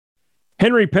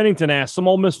 Henry Pennington asked, some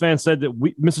Ole Miss fans said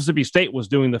that Mississippi State was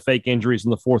doing the fake injuries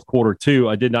in the fourth quarter too.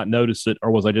 I did not notice it,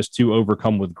 or was I just too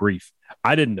overcome with grief?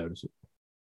 I didn't notice it.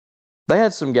 They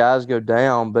had some guys go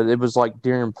down, but it was like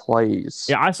during plays.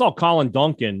 Yeah, I saw Colin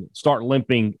Duncan start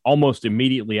limping almost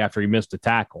immediately after he missed a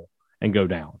tackle and go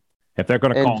down. If they're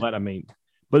going to call that,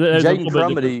 But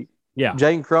Jaden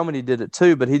Crumedy did it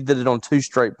too, but he did it on 2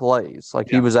 straight plays.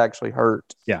 He was actually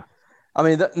hurt. Yeah. I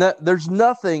mean, there's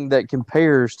nothing that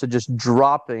compares to just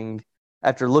dropping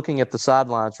after looking at the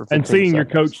sidelines for 15 and seeing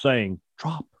seconds. Your coach saying,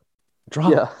 drop.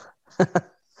 Yeah.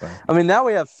 I mean, now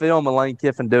we have film of Lane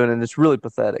Kiffin doing it, and it's really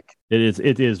pathetic.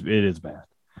 It is bad.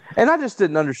 And I just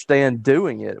didn't understand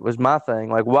doing it was my thing.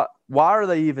 Like, why are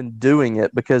they even doing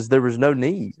it? Because there was no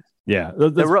need. Yeah.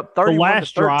 They were up 31 The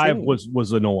last to 13. drive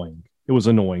was annoying. It was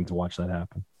annoying to watch that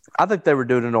happen. I think they were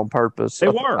doing it on purpose. They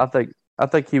were. I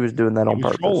think he was doing that on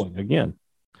purpose. Trolling again.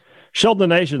 Sheldon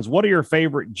Nations, what are your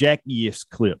favorite Jackass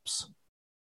clips?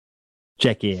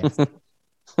 Jackass.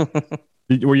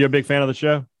 Were you a big fan of the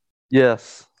show?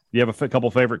 Yes. Do you have a couple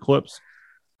favorite clips?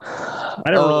 I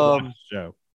never really watched the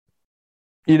show.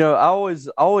 I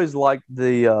always liked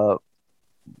the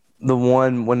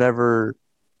one whenever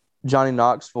Johnny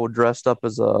Knoxville dressed up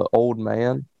as an old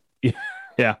man.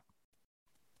 Yeah.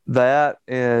 That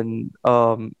and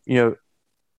the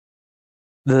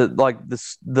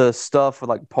stuff with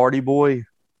like Party Boy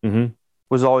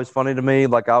was always funny to me.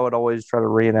 Like I would always try to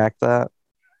reenact that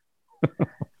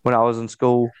when I was in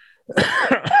school.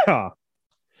 Go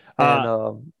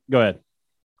ahead.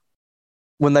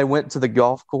 When they went to the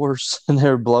golf course and they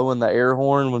were blowing the air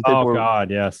horn when people God,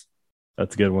 yes.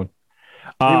 That's a good one.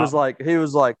 He was like,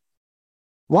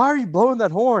 why are you blowing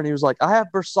that horn? He was like, I have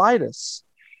bursitis.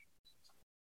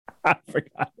 I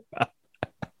forgot about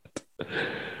that.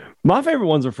 My favorite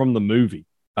ones are from the movie.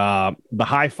 The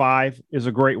high five is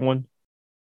a great one.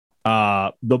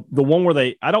 The one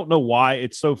where I don't know why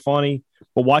it's so funny,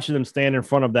 but watching them stand in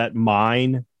front of that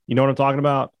mine, you know what I'm talking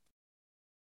about?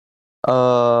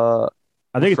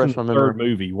 I think it's in the third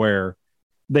movie where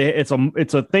it's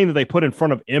a thing that they put in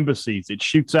front of embassies. It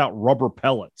shoots out rubber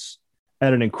pellets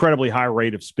at an incredibly high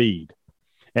rate of speed,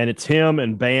 and it's him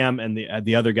and Bam and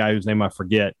the other guy whose name I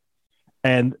forget.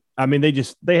 And I mean,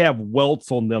 they have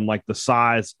welts on them like the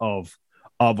size of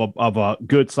a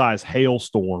good size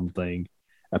hailstorm thing,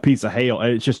 a piece of hail,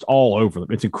 and it's just all over them.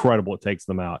 It's incredible. It takes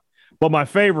them out. But my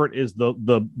favorite is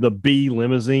the B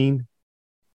limousine.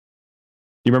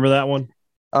 You remember that one?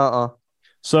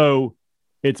 So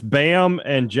it's Bam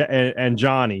and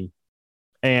Johnny,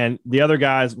 and the other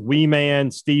guys, Wee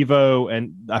Man, Steve-O,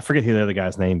 and I forget who the other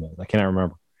guy's name is. I can't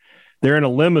remember. They're in a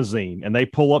limousine, and they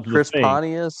pull up to Chris the thing.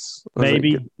 Pontius?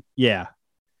 Maybe. Yeah.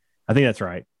 I think that's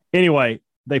right. Anyway,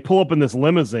 they pull up in this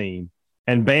limousine,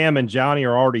 and Bam and Johnny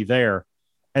are already there,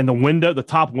 and the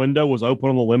top window was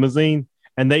open on the limousine,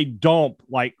 and they dump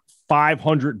like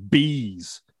 500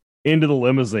 bees into the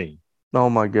limousine. Oh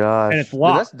my gosh. And it's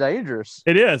locked. Dude, that's dangerous.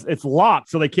 It is. It's locked,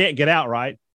 so they can't get out,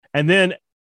 right? And then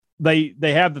they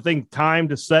have the thing timed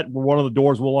to set where one of the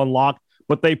doors will unlock,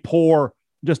 but they pour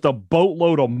just a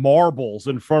boatload of marbles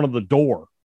in front of the door.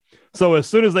 So as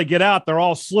soon as they get out, they're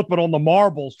all slipping on the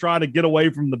marbles trying to get away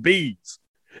from the bees.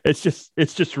 It's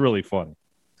just really funny.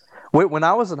 When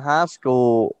I was in high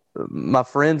school, my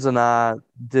friends and I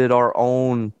did our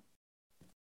own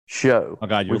show. Oh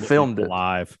God, we filmed it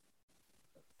live.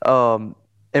 And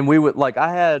we would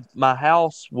my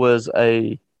house was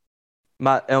the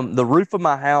roof of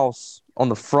my house on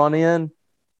the front end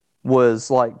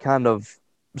was like kind of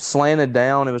slanted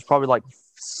down. It was probably like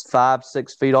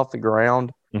 5-6 feet off the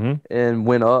ground and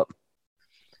went up.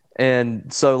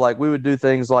 And so like we would do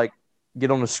things like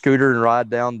get on a scooter and ride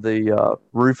down the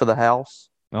roof of the house.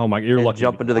 Oh my! You're lucky.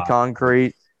 Jump into the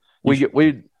concrete. We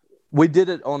did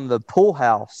it on the pool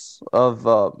house of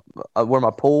where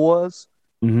my pool was.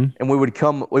 And we would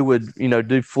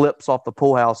do flips off the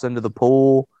pool house into the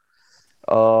pool.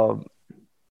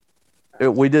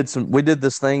 We did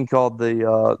this thing called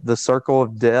the Circle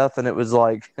of Death, and it was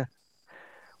like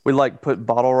we like put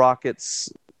bottle rockets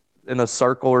in a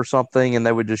circle or something, and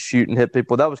they would just shoot and hit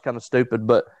people. That was kind of stupid,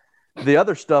 but the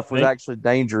other stuff was actually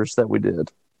dangerous that we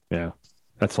did. Yeah,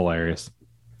 that's hilarious.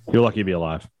 You're lucky to be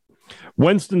alive.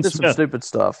 Winston Smith. Some stupid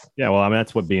stuff. Yeah, well, I mean,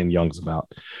 that's what being young's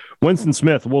about. Winston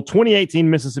Smith. Will 2018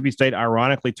 Mississippi State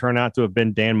ironically turn out to have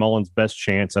been Dan Mullen's best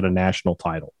chance at a national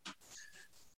title?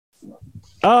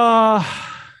 I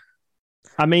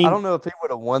mean, I don't know if he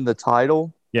would have won the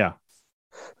title. Yeah.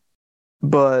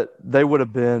 But they would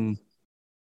have been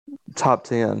top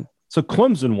 10. So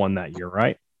Clemson won that year,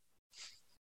 right?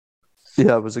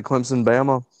 Yeah, was it Clemson,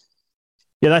 Bama?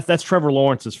 Yeah, that's Trevor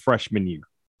Lawrence's freshman year.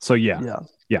 So yeah.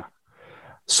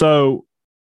 So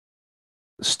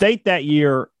State that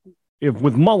year,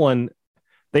 with Mullen,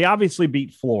 they obviously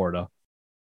beat Florida.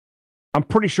 I'm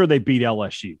pretty sure they beat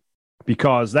LSU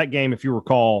because that game, if you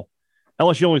recall,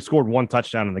 LSU only scored one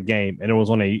touchdown in the game, and it was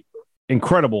on a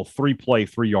incredible 3-play,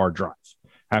 3-yard drive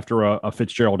after a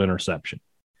Fitzgerald interception.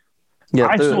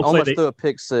 Yeah, almost threw a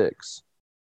pick six.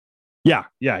 Yeah,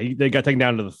 they got taken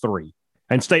down to the 3.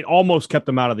 And State almost kept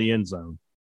them out of the end zone.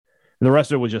 And the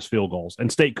rest of it was just field goals.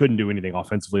 And State couldn't do anything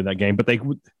offensively in that game, but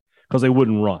because they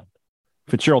wouldn't run.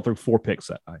 Fitzgerald threw 4 picks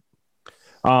that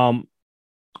night.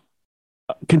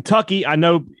 Kentucky, I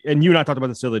know, and you and I talked about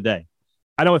this the other day.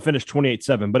 I know it finished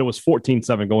 28-7, but it was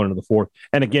 14-7 going into the fourth.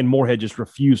 And again, Moorhead just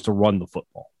refused to run the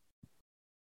football.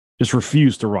 Just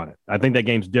refused to run it. I think that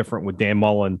game's different with Dan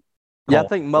Mullen. Yeah, I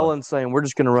think Mullen's saying we're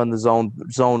just going to run the zone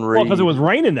read. Well, because it was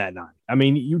raining that night. I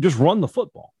mean, you just run the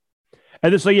football.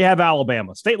 And then so you have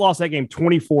Alabama. State lost that game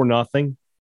 24-0.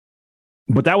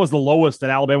 But that was the lowest that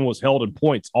Alabama was held in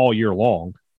points all year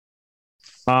long.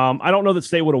 I don't know that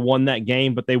State would have won that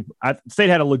game, but State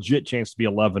had a legit chance to be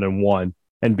 11-1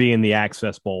 and be in the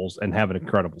Access Bowls and have an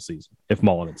incredible season if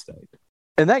Mullen had stayed.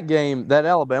 And that game, that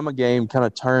Alabama game, kind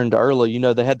of turned early. You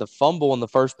know, they had the fumble in the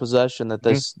first possession that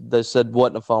they said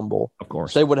wasn't a fumble. Of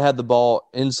course, they would have had the ball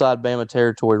inside Bama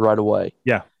territory right away.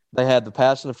 Yeah, they had the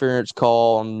pass interference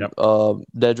call on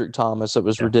Dedrick Thomas. It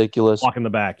was ridiculous. Blocking the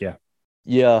back, blocking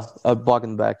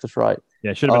the back. That's right.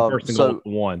 Yeah, should have been first and goal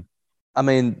one. I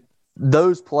mean,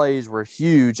 those plays were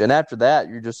huge, and after that,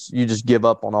 you just give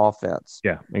up on offense.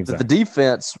 Yeah, exactly. But the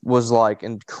defense was like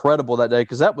incredible that day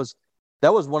because that was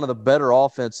one of the better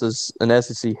offenses in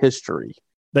SEC history.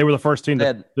 They were the first team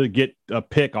to get a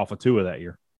pick off of Tua that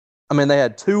year. I mean, they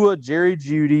had Tua, Jerry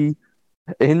Jeudy,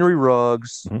 Henry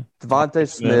Ruggs, Devontae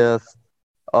Smith.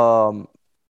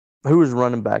 Who was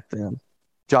running back then?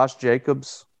 Josh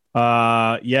Jacobs.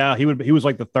 Yeah, he was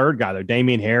like the third guy though.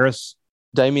 Damian Harris.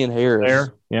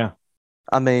 There, yeah.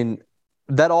 I mean,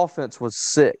 that offense was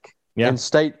sick. Yeah. And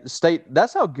State.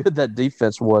 That's how good that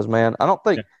defense was, man. I don't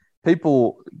think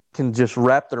people can just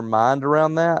wrap their mind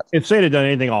around that. If State had done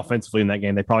anything offensively in that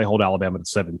game, they probably hold Alabama to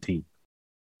 17.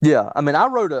 Yeah, I mean, I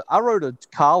wrote a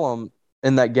column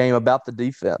in that game about the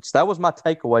defense. That was my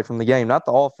takeaway from the game, not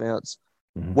the offense.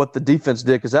 What the defense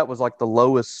did, because that was like the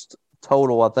lowest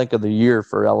total, I think, of the year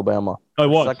for Alabama. Oh, it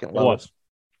was.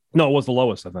 No, it was the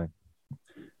lowest, I think.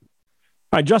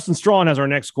 All right, Justin Strawn has our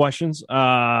next questions.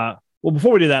 Well,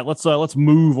 before we do that, let's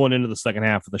move on into the second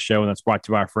half of the show, and that's brought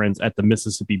to our friends at the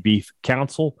Mississippi Beef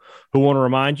Council, who want to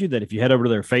remind you that if you head over to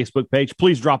their Facebook page,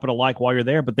 please drop it a like while you're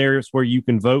there, but there's where you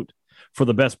can vote for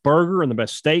the best burger and the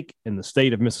best steak in the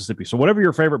state of Mississippi. So whatever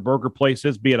your favorite burger place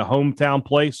is, be it a hometown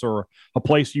place or a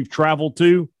place you've traveled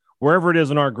to, wherever it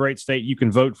is in our great state, you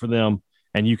can vote for them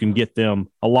and you can get them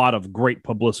a lot of great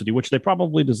publicity, which they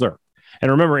probably deserve. And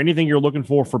remember, anything you're looking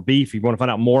for beef, if you want to find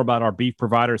out more about our beef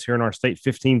providers here in our state,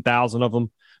 15,000 of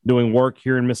them doing work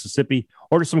here in Mississippi,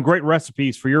 or just some great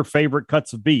recipes for your favorite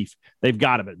cuts of beef, they've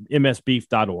got them at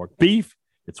msbeef.org. Beef,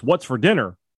 it's what's for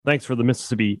dinner. Thanks for the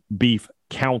Mississippi Beef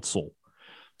Council.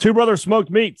 Two Brothers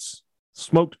Smoked Meats,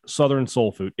 smoked Southern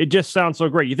soul food. It just sounds so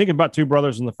great. You think about Two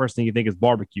Brothers, and the first thing you think is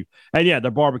barbecue. And yeah,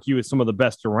 their barbecue is some of the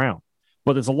best around.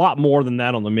 But there's a lot more than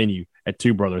that on the menu at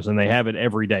Two Brothers, and they have it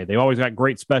every day. They always got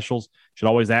great specials. Should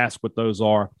always ask what those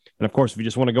are. And, of course, if you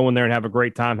just want to go in there and have a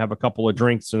great time, have a couple of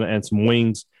drinks and some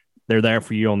wings, they're there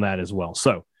for you on that as well.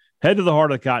 So head to the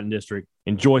heart of the Cotton District.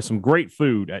 Enjoy some great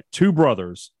food at Two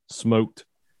Brothers Smoked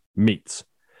Meats.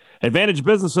 Advantage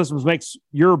Business Systems makes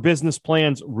your business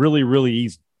plans really, really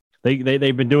easy.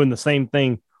 They've been doing the same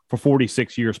thing for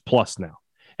 46 years plus now.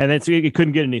 And it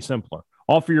couldn't get any simpler.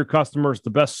 Offer your customers the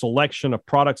best selection of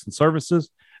products and services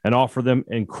and offer them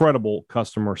incredible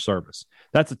customer service.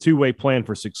 That's a two-way plan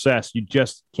for success. You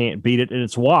just can't beat it. And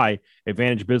it's why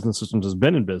Advantage Business Systems has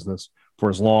been in business for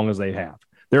as long as they have.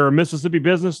 They're a Mississippi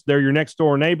business. They're your next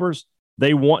door neighbors.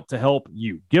 They want to help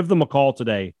you. Give them a call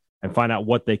today and find out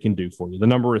what they can do for you. The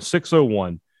number is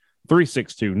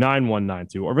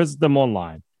 601-362-9192 or visit them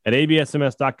online at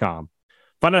absms.com.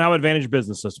 Find out how Advantage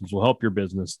Business Systems will help your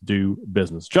business do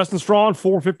business. Justin Strawn,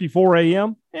 4:54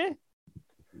 a.m. A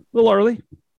little early.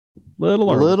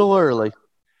 Little early.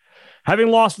 Having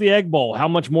lost the Egg Bowl, how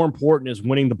much more important is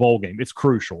winning the bowl game? It's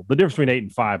crucial. The difference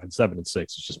between 8-5 and 7-6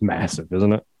 is just massive,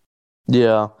 isn't it?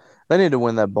 Yeah, they need to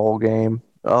win that bowl game.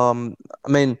 I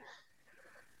mean,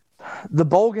 the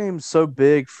bowl game's so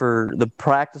big for the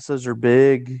practices are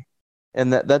big,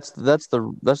 and that's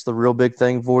the real big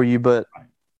thing for you. But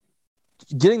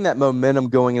getting that momentum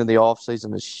going into the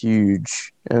offseason is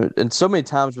huge. And so many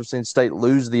times we've seen State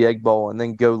lose the Egg Bowl and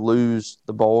then go lose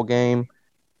the bowl game.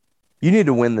 You need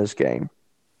to win this game.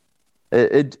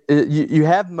 You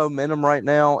have momentum right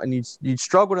now, and you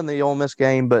struggled in the Ole Miss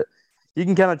game, but you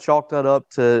can kind of chalk that up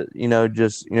to,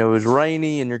 it was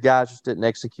rainy and your guys just didn't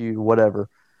execute or whatever.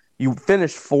 You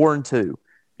finished 4-2.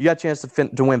 You got a chance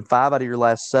to win 5 out of your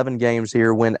last 7 games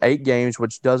here, win 8 games,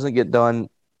 which doesn't get done,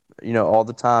 all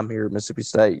the time here at Mississippi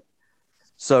State.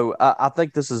 So I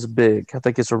think this is big. I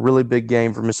think it's a really big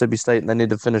game for Mississippi State, and they need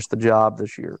to finish the job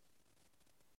this year.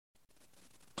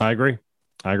 I agree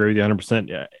with you 100%.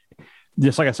 Yeah.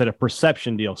 Just like I said, a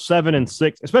perception deal.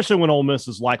 7-6, especially when Ole Miss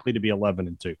is likely to be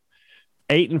 11-2.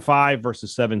 8-5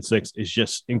 versus 7-6 is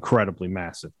just incredibly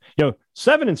massive.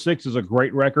 7-6 is a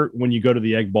great record. When you go to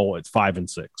the Egg Bowl, it's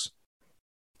 5-6.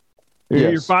 Yes.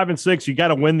 You're 5-6. You got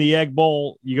to win the Egg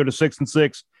Bowl. You go to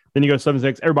 6-6, then you go to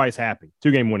 7-6. Everybody's happy.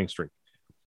 2-game winning streak.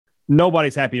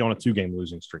 Nobody's happy on a 2-game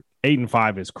losing streak.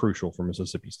 8-5 is crucial for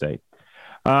Mississippi State.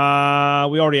 We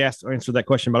already answered that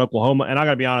question about Oklahoma, and I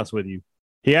got to be honest with you.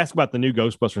 He asked about the new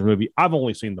Ghostbusters movie. I've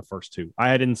only seen the first 2.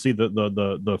 I didn't see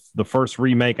the first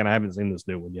remake, and I haven't seen this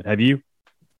new one yet. Have you?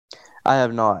 I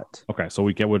have not. Okay, so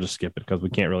we'll just skip it because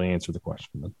we can't really answer the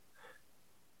question.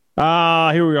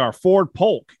 Here we are. Ford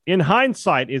Polk. In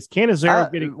hindsight, is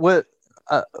Canizero getting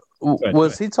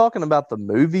was he talking about the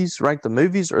movies, rank the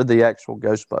movies, or the actual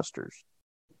Ghostbusters?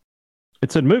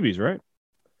 It said movies, right?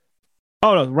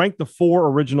 Oh no, rank the 4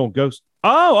 original Ghost.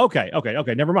 Oh, okay.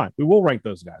 Never mind. We will rank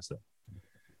those guys then.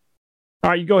 All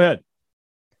right, you go ahead.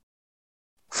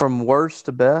 From worst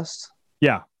to best?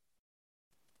 Yeah.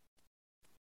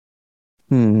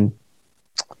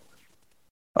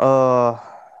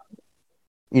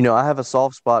 I have a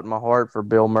soft spot in my heart for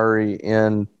Bill Murray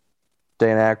and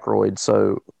Dan Aykroyd,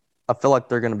 so I feel like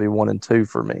they're going to be 1 and 2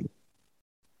 for me.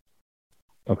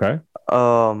 Okay.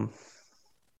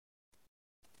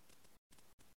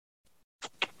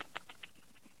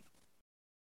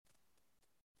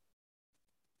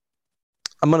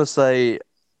 I'm going to say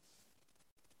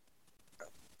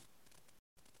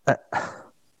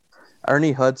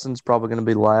Ernie Hudson's probably going to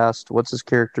be last. What's his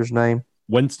character's name?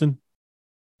 Winston.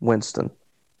 And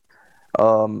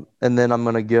then I'm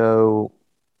going to go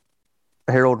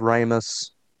Harold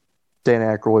Ramis, Dan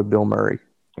Aykroyd, Bill Murray.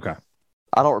 Okay.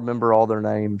 I don't remember all their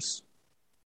names.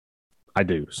 I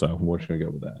do, so we're just going to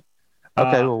go with that.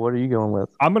 Okay, well, what are you going with?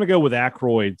 I'm going to go with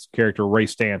Aykroyd's character, Ray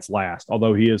Stantz, last,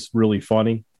 although he is really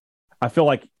funny. I feel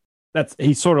like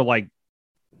he's sort of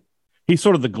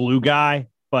the glue guy,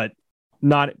 but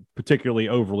not particularly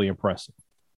overly impressive.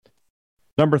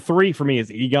 Number 3 for me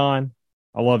is Egon.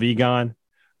 I love Egon.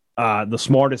 The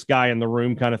smartest guy in the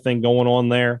room kind of thing going on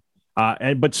there.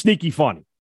 But sneaky funny,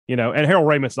 and Harold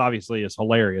Ramis obviously is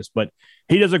hilarious, but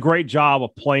he does a great job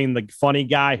of playing the funny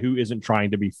guy who isn't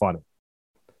trying to be funny.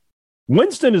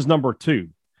 Winston is number 2.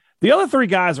 The other 3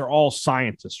 guys are all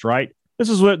scientists, right? This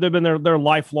is what they've been their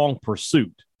lifelong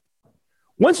pursuit.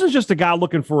 Winston's just a guy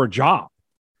looking for a job.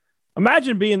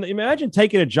 Imagine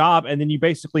taking a job and then you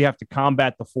basically have to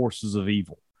combat the forces of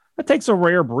evil. That takes a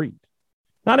rare breed.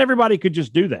 Not everybody could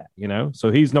just do that,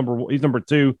 So he's number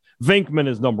 2. Venkman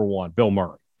is number 1. Bill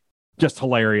Murray, just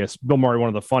hilarious. Bill Murray, one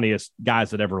of the funniest guys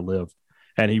that ever lived,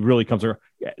 and he really comes around.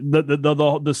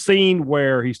 The scene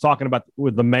where he's talking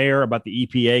with the mayor about the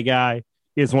EPA guy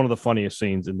is one of the funniest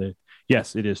scenes in the.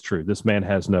 Yes, it is true. This man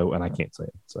has no, and I can't say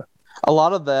it. So a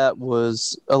lot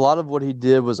of what he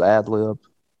did was ad lib.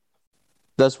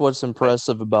 That's what's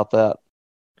impressive about that.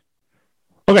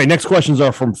 Okay, next questions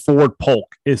are from Ford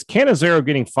Polk. Is Cannizzaro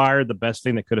getting fired the best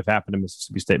thing that could have happened to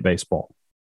Mississippi State baseball?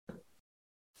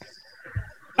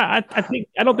 I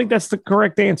don't think that's the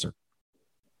correct answer.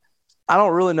 I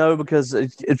don't really know because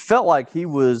it felt like he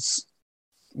was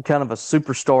kind of a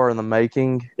superstar in the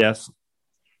making. Yes.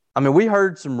 I mean, we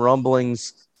heard some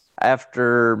rumblings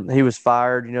after he was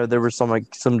fired. There was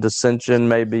some dissension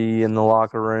maybe in the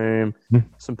locker room.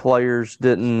 Some players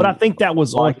didn't. But I think that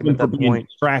was like him for being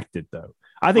distracted, though.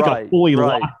 I think a fully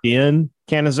locked in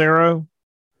Cannizzaro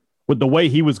with the way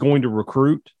he was going to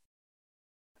recruit.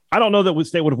 I don't know that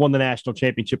State would have won the national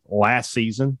championship last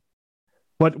season,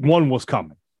 but one was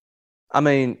coming. I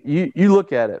mean, you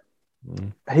look at it.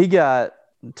 Mm-hmm. He got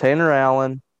Tanner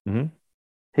Allen. Mm-hmm.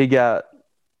 He got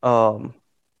Kellum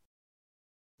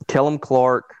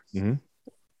Clark, mm-hmm.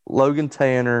 Logan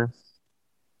Tanner,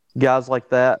 guys like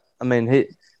that. I mean,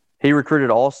 he recruited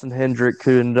Austin Hendrick,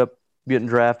 who ended up getting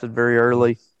drafted very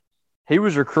early. He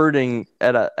was recruiting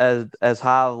at as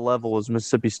high a level as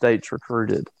Mississippi State's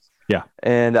recruited. Yeah,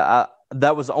 and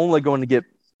that was only going to get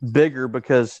bigger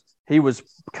because he was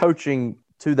coaching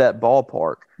to that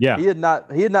ballpark. Yeah, he had not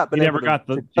been able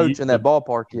to coach in that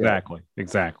ballpark yet.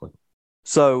 Exactly.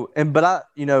 So,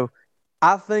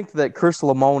 I think that Chris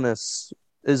Lemonis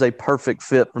is a perfect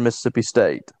fit for Mississippi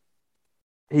State.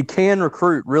 He can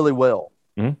recruit really well,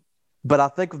 mm-hmm. but I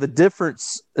think the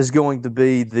difference is going to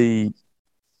be the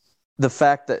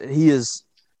fact that he is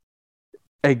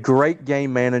a great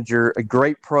game manager, a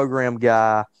great program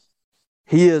guy.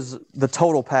 He is the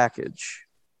total package,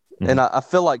 mm-hmm. and I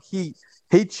feel like he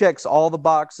checks all the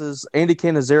boxes. Andy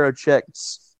Cannizzaro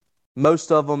checks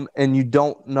most of them, and you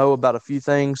don't know about a few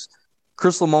things.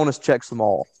 Chris Lemonis checks them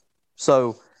all.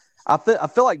 So I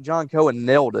feel like John Cohen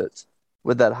nailed it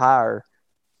with that hire,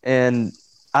 and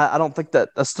I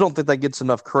still don't think that gets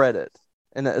enough credit.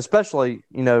 And especially,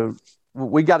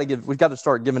 we got to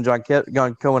start giving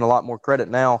John Cohen a lot more credit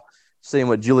now, seeing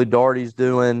what Julie Daugherty's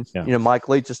doing. Yeah. Mike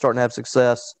Leach is starting to have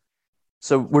success.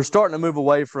 So we're starting to move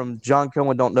away from John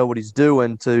Cohen don't know what he's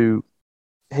doing to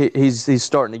he's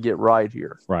starting to get right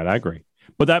here. Right, I agree.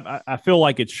 But I feel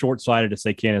like it's short-sighted to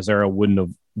say Cannizzaro wouldn't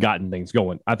have gotten things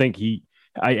going. I think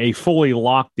a fully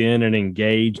locked in and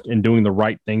engaged and doing the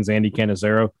right things, Andy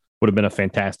Cannizzaro would have been a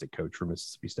fantastic coach for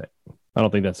Mississippi State. I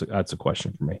don't think that's a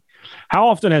question for me. How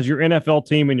often has your NFL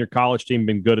team and your college team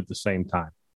been good at the same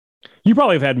time? You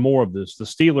probably have had more of this. The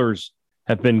Steelers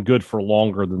have been good for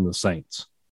longer than the Saints.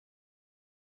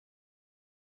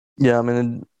 Yeah, I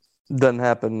mean, it doesn't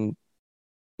happen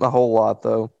a whole lot,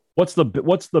 though. What's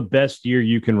the best year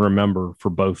you can remember for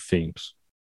both teams?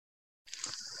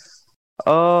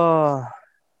 I'm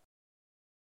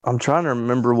trying to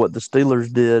remember what the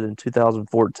Steelers did in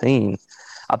 2014.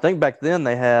 I think back then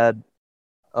they had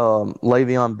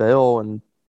Le'Veon Bell, and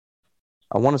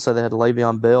I want to say they had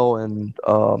Le'Veon Bell and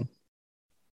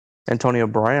Antonio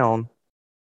Brown.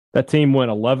 That team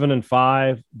went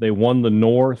 11-5. They won the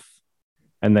North,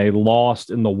 and they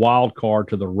lost in the wild card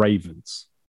to the Ravens.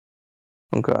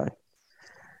 Okay.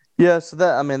 Yeah, so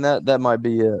that might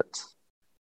be it.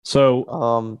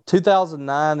 So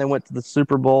 2009, they went to the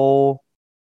Super Bowl.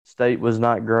 State was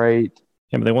not great.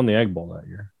 Yeah, but they won the Egg Bowl that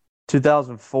year.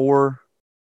 2004.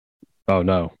 Oh,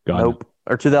 no. God, nope.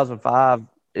 No. Or 2005.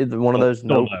 Either one of those.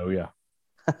 Nope. No, yeah.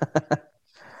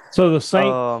 So the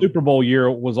Saints Super Bowl year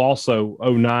was also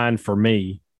 2009 for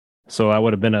me. So that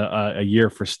would have been a year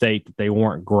for State that they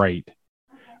weren't great.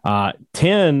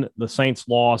 10, the Saints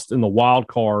lost in the wild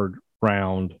card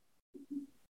round.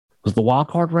 Was the wild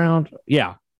card round?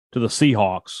 Yeah, to the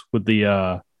Seahawks with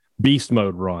the beast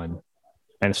mode run.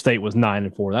 And State was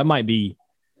 9-4. That might be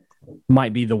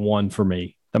the one for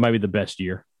me. That might be the best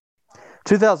year.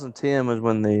 2010 was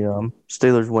when the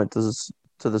Steelers went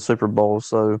to the Super Bowl.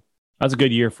 So that's a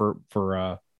good year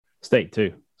for State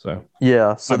too. So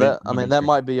yeah, so that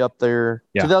might be up there.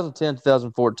 Yeah. 2010,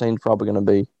 2014 is probably going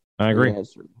to be. I agree.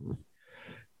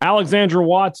 Alexandra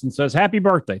Watson says, "Happy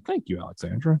birthday!" Thank you,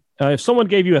 Alexandra. If someone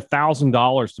gave you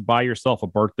 $1,000 to buy yourself a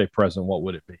birthday present, what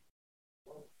would it be?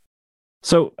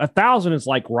 So 1,000 is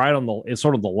like right on it's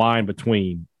sort of the line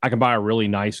between I can buy a really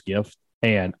nice gift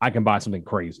and I can buy something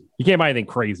crazy. You can't buy anything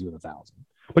crazy with 1,000,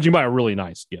 but you can buy a really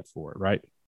nice gift for it, right?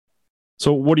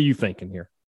 So what are you thinking here?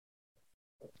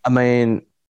 I mean,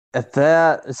 at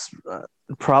that, it's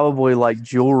probably like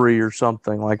jewelry or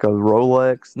something, like a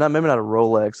Rolex. No, maybe not a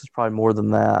Rolex. It's probably more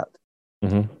than that.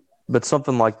 Mm-hmm. But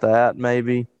something like that,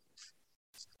 maybe.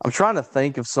 I'm trying to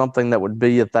think of something that would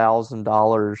be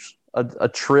 $1,000. A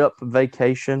trip,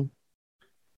 vacation.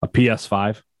 A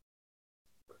PS5.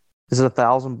 Is it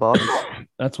 $1,000?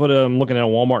 That's what I'm looking at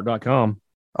on Walmart.com.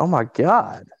 Oh my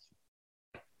God.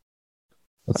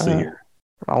 Let's see here.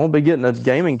 I won't be getting a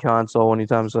gaming console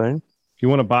anytime soon. If you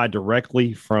want to buy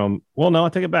directly from, well, no, I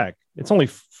take it back. It's only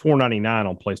 $499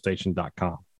 on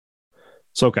PlayStation.com.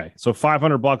 So okay, so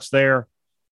 $500 there.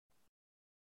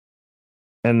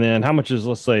 And then how much is,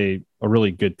 let's say, a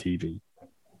really good TV?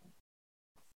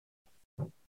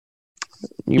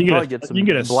 You can probably get some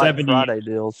Black 70, Friday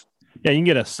deals. Yeah, you can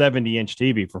get a 70-inch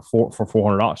TV for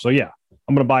 $400. So yeah,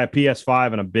 I'm going to buy a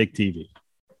PS5 and a big TV.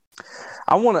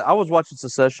 I was watching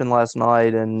Succession last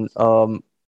night, and one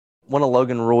of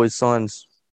Logan Roy's sons,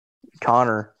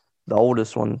 Connor, the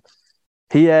oldest one,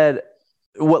 he had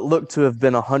what looked to have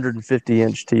been a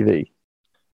 150-inch TV.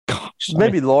 Gosh,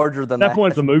 maybe larger than that. That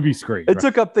point's a movie screen. It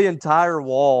took up the entire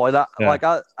wall, and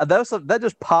that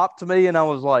just popped to me, and I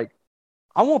was like,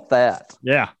 I want that.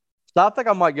 Yeah. So I think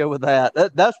I might go with that.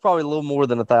 That's probably a little more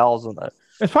than $1,000 though.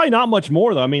 It's probably not much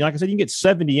more though. I mean, like I said, you can get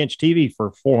 70-inch TV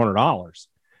for $400.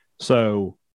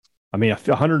 So, I mean, a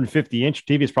 150-inch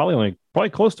TV is probably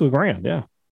close to $1,000. Yeah.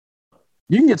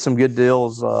 You can get some good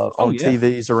deals on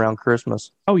TVs around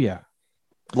Christmas. Oh yeah.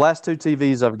 The last 2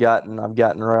 TVs I've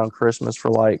gotten around Christmas for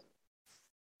under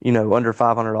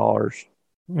 $500.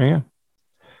 Yeah.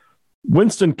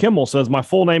 Winston Kimmel says, "My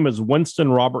full name is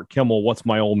Winston Robert Kimmel. What's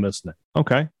my Ole Miss name?"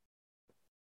 Okay.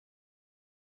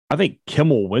 I think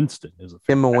Kimmel Winston is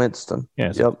Kimmel Winston. Yeah,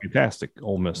 it's a fantastic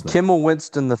Ole Miss name. Kimmel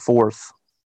Winston the 4th.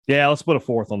 Yeah, let's put a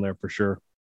 4th on there for sure.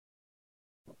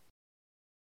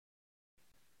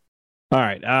 All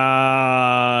right.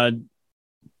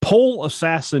 Pole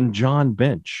assassin John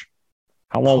Bench.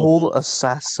 Pole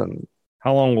assassin.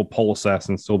 How long will pole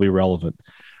assassin still be relevant?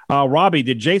 Robbie,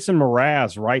 did Jason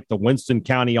Mraz write the Winston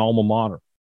Academy alma mater?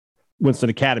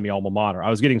 I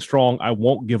was getting strong "I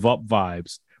won't give up"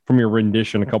 vibes from your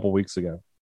rendition a couple weeks ago.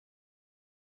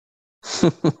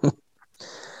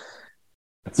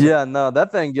 Yeah, no,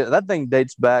 that thing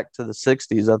dates back to the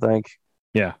 60s, I think.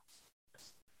 Yeah.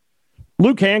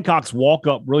 Luke Hancock's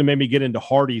walk-up really made me get into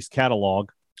Hardy's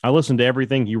catalog. I listened to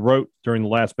everything he wrote during the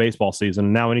last baseball season,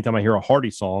 and now anytime I hear a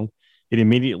Hardy song, it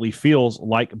immediately feels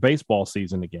like baseball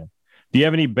season again. Do you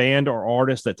have any band or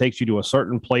artist that takes you to a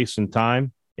certain place and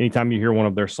time anytime you hear one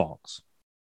of their songs?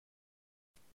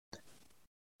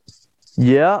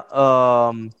 Yeah.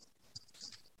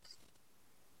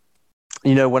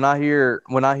 When I hear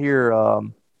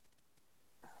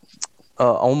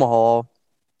Omaha,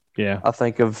 yeah, I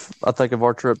think of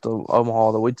our trip to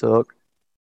Omaha that we took.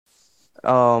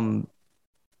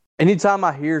 Anytime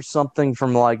I hear something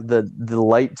from like the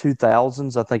late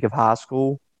 2000s, I think of high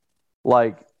school,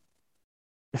 like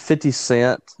 50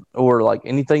 Cent or like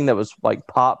anything that was like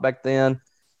pop back then.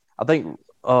 I think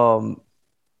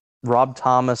Rob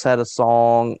Thomas had a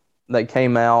song that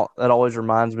came out that always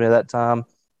reminds me of that time.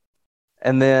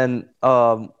 And then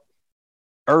my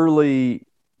early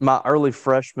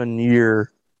freshman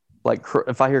year, Like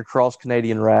if I hear Cross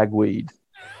Canadian Ragweed,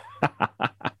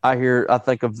 I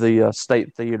think of the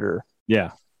State Theater.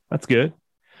 Yeah, that's good.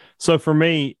 So for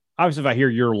me, obviously, if I hear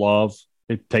Your Love,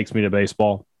 it takes me to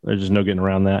baseball. There's just no getting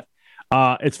around that.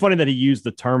 It's funny that he used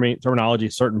the terminology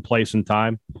certain place and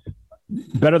time.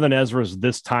 Better Than Ezra's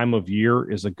This Time of Year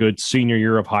is a good senior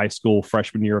year of high school,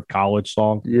 freshman year of college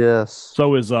song. Yes.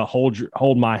 So is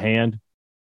Hold My Hand.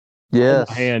 Yes.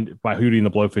 Hold My Hand by Hootie and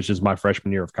the Blowfish is my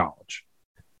freshman year of college.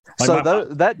 Like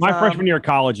so my freshman year of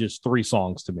college is 3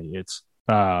 songs to me. It's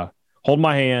Hold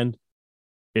My Hand,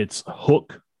 it's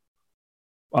Hook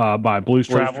by Blues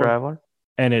Traveler.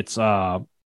 And it's oh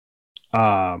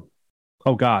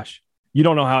gosh, You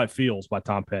Don't Know How It Feels by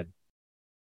Tom Petty.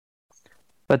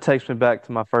 That takes me back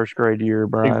to my first grade year,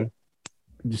 Brian.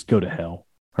 Just go to hell.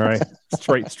 All right.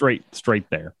 straight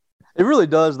there. It really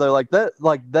does though. Like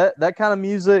that kind of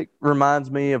music reminds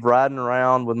me of riding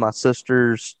around with my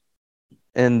sisters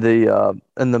in the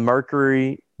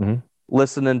Mercury,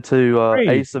 listening to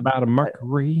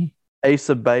Ace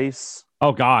of Base.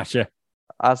 Oh gosh, yeah.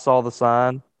 I Saw the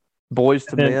Sign. Boys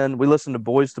to Men. We listened to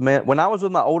Boys to Men. When I was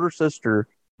with my older sister,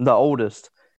 the oldest,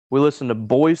 we listened to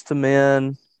Boys to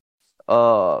Men,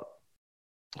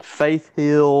 Faith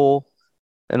Hill,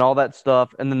 and all that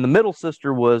stuff. And then the middle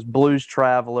sister was Blues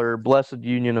Traveler, Blessed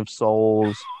Union of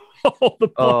Souls.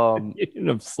 The Union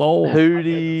of Souls.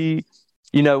 Hootie.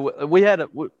 We had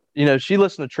she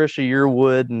listened to Trisha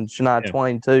Yearwood and Shania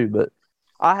Twain too, but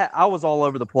I was all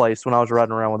over the place when I was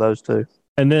riding around with those two.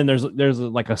 And then there's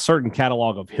like a certain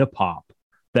catalog of hip hop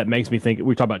that makes me think.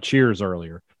 We talked about Cheers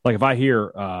earlier. Like if I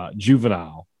hear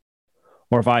Juvenile,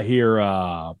 or if I hear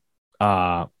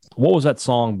what was that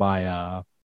song by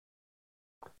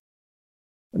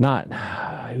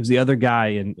it was the other guy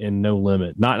in No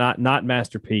Limit, not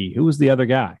Master P. Who was the other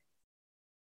guy?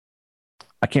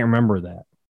 I can't remember that.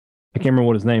 I can't remember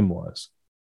what his name was.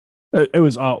 It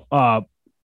was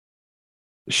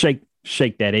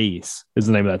Shake That Ace is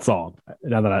the name of that song.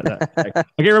 Now that I can't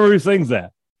remember who sings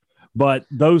that, but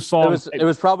those songs. It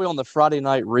was probably on the Friday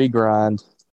Night Regrind.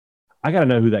 I got to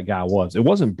know who that guy was. It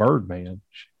wasn't Birdman.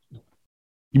 You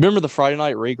remember the Friday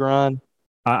Night Regrind?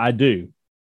 I do.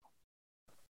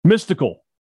 Mystical.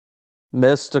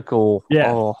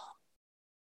 Yeah. Oh.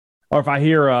 Or if I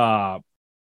hear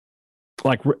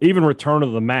even Return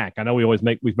of the Mac. I know we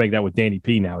make that with Danny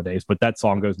P nowadays, but that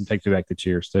song goes and takes me back to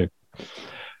Cheers too.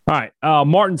 All right.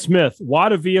 Martin Smith, why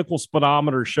do vehicle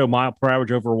speedometers show mile per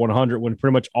average over 100 when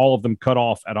pretty much all of them cut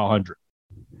off at 100?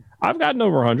 I've gotten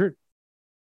over 100.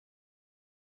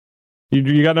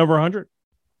 You gotten over 100?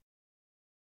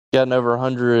 Gotten over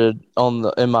 100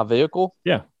 in my vehicle?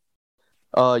 Yeah.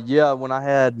 Yeah, when I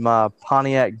had my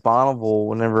Pontiac Bonneville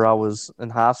whenever I was in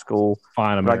high school.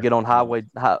 Fine. When I get on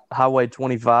Highway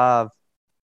 25,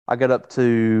 I got up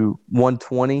to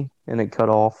 120 and it cut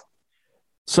off.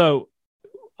 So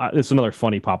it's another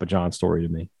funny Papa John story to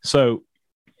me. So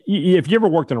if you ever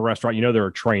worked in a restaurant, there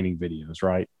are training videos,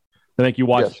 right? They make you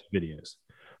watch videos.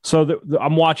 So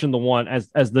I'm watching the one as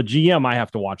the GM, I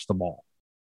have to watch them all.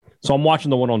 So I'm watching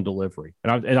the one on delivery,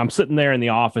 and I'm sitting there in the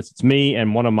office. It's me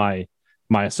and one of my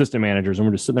assistant managers, and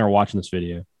we're just sitting there watching this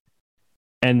video.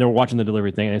 And they're watching the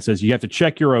delivery thing, and it says you have to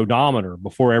check your odometer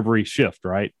before every shift,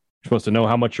 right? You're supposed to know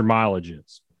how much your mileage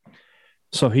is.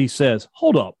 So he says,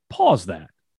 "Hold up, pause that."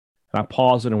 And I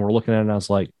paused it, and we're looking at it, and I was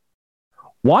like,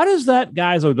 why does that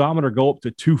guy's odometer go up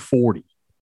to 240?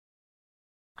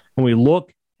 And we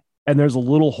look, and there's a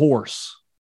little horse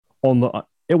on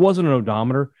it wasn't an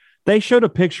odometer. They showed a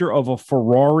picture of a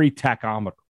Ferrari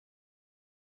tachometer.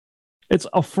 It's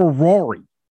a Ferrari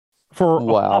for a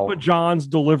Papa John's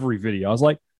delivery video. I was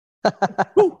like,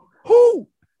 who?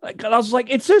 I was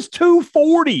like, it says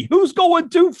 240. Who's going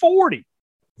 240?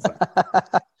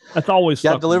 That's always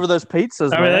got to deliver those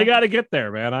pizzas. I mean, they got to get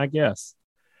there, man, I guess.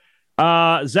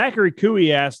 Zachary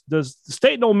Cooey asked, does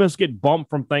State and Ole Miss get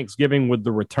bumped from Thanksgiving with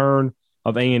the return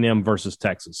of A&M versus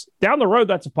Texas? Down the road,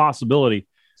 that's a possibility.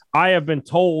 I have been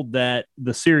told that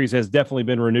the series has definitely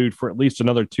been renewed for at least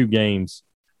another 2 games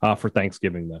for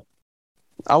Thanksgiving, though.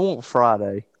 I want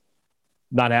Friday.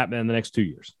 Not happening in the next 2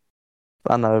 years.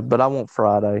 I know, but I want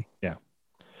Friday. Yeah.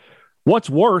 What's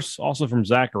worse, also from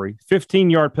Zachary,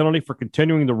 15-yard penalty for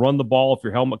continuing to run the ball if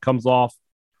your helmet comes off,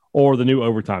 or the new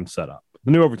overtime setup?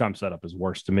 The new overtime setup is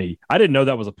worse to me. I didn't know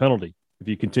that was a penalty if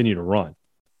you continue to run.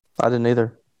 I didn't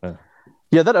either.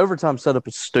 Yeah, that overtime setup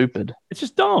is stupid. It's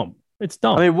just dumb. It's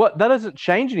dumb. I mean, that doesn't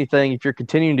change anything if you're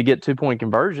continuing to get 2-point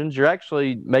conversions. You're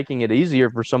actually making it easier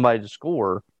for somebody to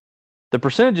score. The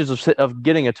percentages of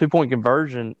getting a 2-point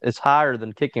conversion is higher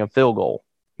than kicking a field goal.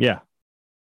 Yeah.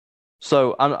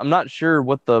 So I'm not sure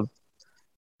what the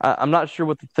I'm not sure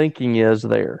what the thinking is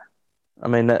there. I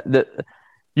mean,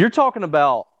 you're talking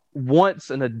about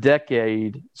once in a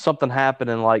decade something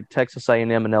happening like Texas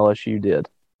A&M and LSU did.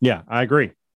 Yeah, I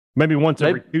agree. Maybe once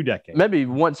every 2 decades. Maybe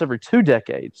once every 2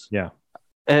 decades. Yeah.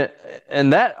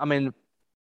 And that, I mean,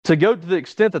 to go to the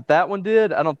extent that one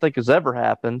did, I don't think has ever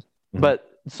happened. Mm-hmm. But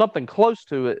something close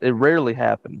to it, it rarely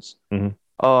happens.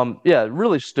 Mm-hmm. Yeah,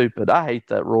 really stupid. I hate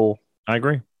that rule. I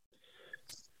agree.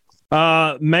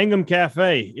 Mangum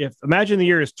Cafe. Imagine the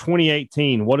year is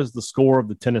 2018. What is the score of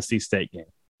the Tennessee State game?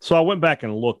 So I went back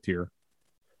and looked here.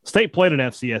 State played an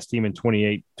FCS team in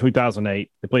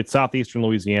 2008. They played Southeastern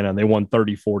Louisiana, and they won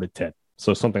 34-10.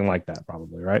 So something like that,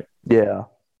 probably, right? Yeah,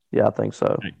 I think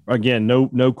so. Again,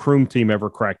 no Croom team ever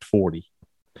cracked 40.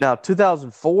 Now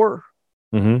 2004.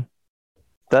 Mm-hmm.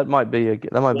 That might be a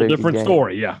different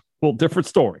story. Yeah, well, different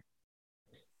story.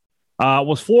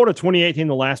 Was Florida 2018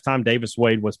 the last time Davis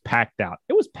Wade was packed out?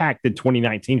 It was packed in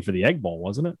 2019 for the Egg Bowl,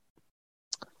 wasn't it?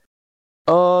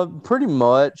 Pretty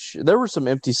much. There were some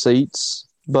empty seats,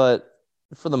 but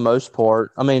for the most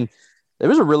part, I mean, it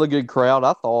was a really good crowd,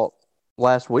 I thought,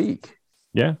 last week.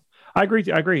 Yeah, I agree.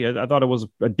 I thought it was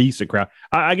a decent crowd.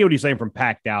 I get what he's saying from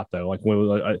packed out, though. Like,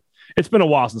 it's been a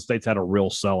while since State's had a real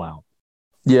sellout.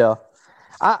 Yeah.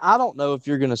 I don't know if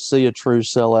you're going to see a true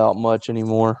sellout much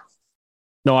anymore.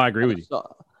 No, I agree with you.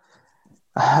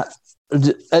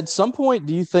 At some point,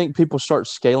 do you think people start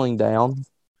scaling down?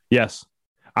 Yes.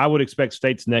 I would expect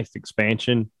State's next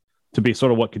expansion to be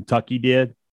sort of what Kentucky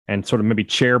did and sort of maybe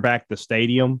chair back the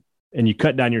stadium, and you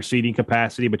cut down your seating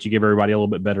capacity, but you give everybody a little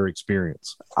bit better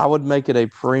experience. I would make it a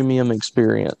premium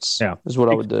experience. Yeah. Is what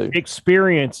I would do.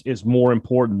 Experience is more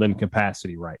important than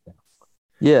capacity right now.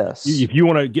 Yes. If you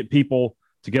want to get people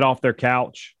to get off their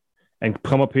couch and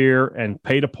come up here and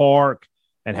pay to park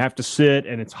and have to sit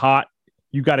and it's hot,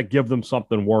 you got to give them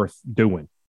something worth doing.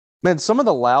 Man, some of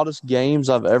the loudest games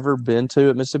I've ever been to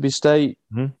at Mississippi State,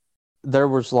 there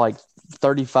was like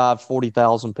 35,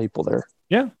 40,000 people there.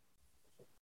 Yeah.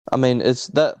 I mean, it's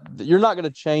that you're not going to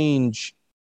change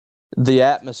the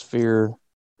atmosphere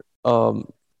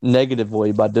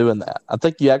negatively by doing that. I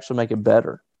think you actually make it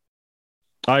better.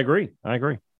 I agree.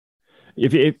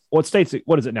 If what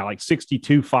is it now? Like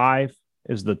 62.5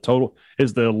 is the total,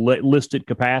 is the listed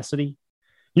capacity.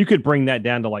 You could bring that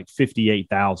down to like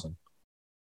 58,000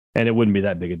 and it wouldn't be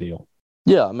that big a deal.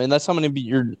 Yeah. I mean, that's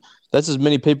as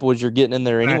many people as you're getting in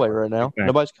there anyway right now. Exactly.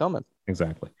 Nobody's coming.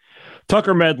 Exactly.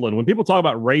 Tucker Medlin, when people talk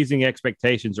about raising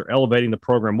expectations or elevating the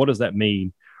program, what does that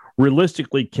mean?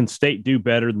 Realistically, can State do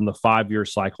better than the 5-year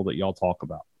cycle that y'all talk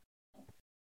about?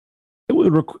 It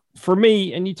would, for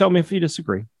me, and you tell me if you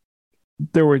disagree,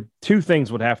 there were 2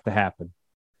 things would have to happen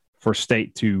for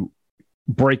State to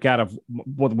break out of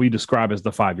what we describe as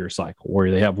the 5-year cycle,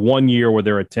 where they have 1 year where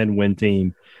they're a 10-win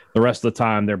team. The rest of the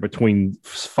time, they're between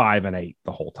 5 and 8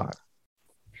 the whole time.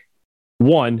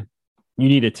 1, you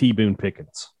need a T. Boone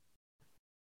Pickens.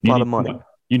 A lot of money.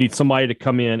 You need somebody to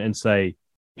come in and say,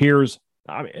 here's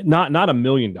not $1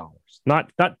 million,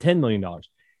 not $10 million.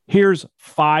 Here's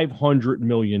 $500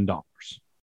 million.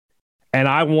 And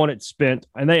I want it spent.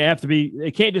 And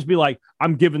they can't just be like,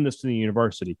 I'm giving this to the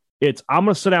university. I'm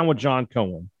going to sit down with John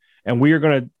Cohen and we are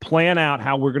going to plan out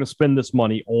how we're going to spend this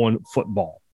money on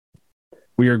football.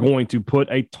 We are going to put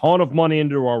a ton of money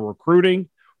into our recruiting.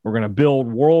 We're going to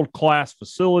build world-class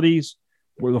facilities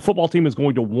where the football team is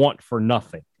going to want for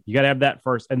nothing. You got to have that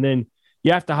first. And then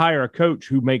you have to hire a coach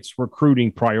who makes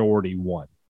recruiting priority 1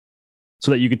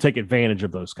 so that you can take advantage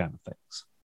of those kind of things.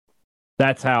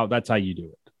 That's how you do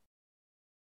it.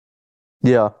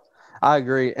 Yeah, I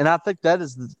agree. And I think that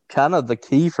is kind of the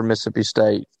key for Mississippi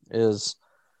State is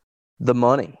the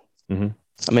money. Mm-hmm.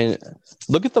 I mean,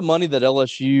 look at the money that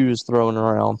LSU is throwing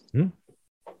around. Mm-hmm.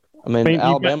 I mean,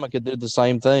 Alabama could do the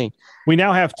same thing. We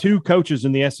now have 2 coaches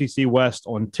in the SEC West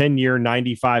on 10-year,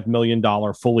 $95 million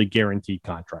fully guaranteed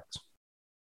contracts.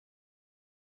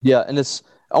 Yeah, and it's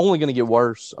only going to get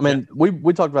worse. I mean, we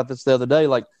talked about this the other day.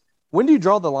 Like, when do you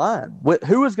draw the line?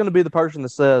 Who is going to be the person that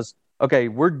says, okay,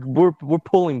 we're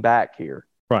pulling back here?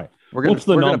 Right. We're going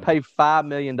to pay $5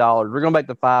 million. We're going back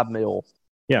to $5 million.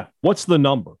 Yeah. What's the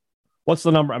number?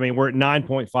 I mean, we're at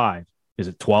 9.5. Is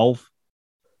it 12?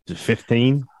 Is it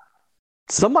 15?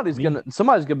 Somebody's gonna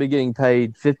be getting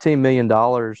paid $15 million,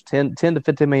 $10 to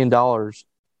 $15 million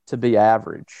to be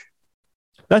average.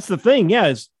 That's the thing,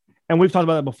 and we've talked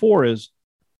about that before. Is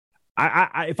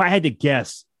I if I had to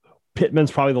guess, Pittman's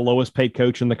probably the lowest paid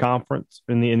coach in the conference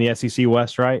in the SEC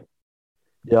West, right?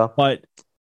 Yeah, but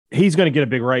he's going to get a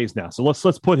big raise now. So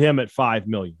let's put him at $5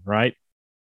 million, right?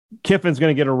 Kiffin's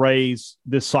going to get a raise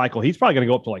this cycle. He's probably going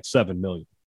to go up to like $7 million.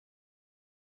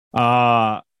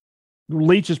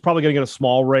 Leach is probably going to get a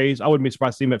small raise. I wouldn't be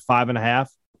surprised to see him at 5.5,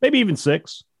 maybe even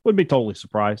 6. Wouldn't be totally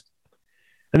surprised.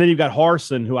 And then you've got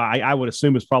Harsin, who I would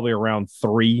assume is probably around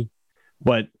 3,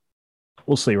 but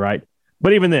we'll see, right?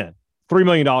 But even then, $3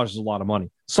 million is a lot of money.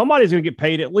 Somebody's going to get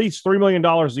paid at least $3 million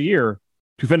a year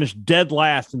to finish dead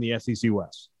last in the SEC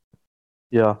West.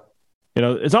 Yeah.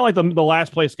 It's not like the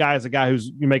last place guy is a guy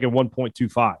who's making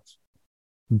 1.25.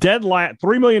 Dead last,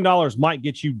 $3 million might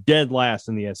get you dead last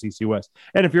in the SEC West.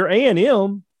 And if you're A&M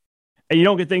and you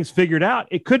don't get things figured out,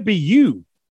 it could be you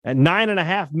at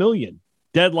 $9.5 million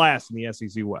dead last in the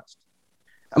SEC West.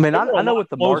 I mean, I know what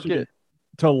the market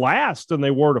to last than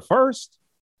they were to first.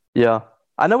 Yeah,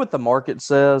 I know what the market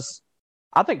says.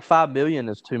 I think $5 million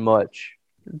is too much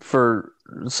for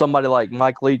somebody like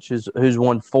Mike Leach, who's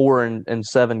won 4 in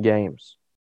 7 games.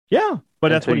 Yeah, but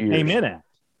that's what he came in at.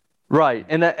 Right,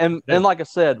 and like I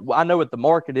said, I know what the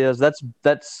market is.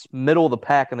 That's middle of the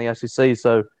pack in the SEC,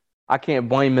 so I can't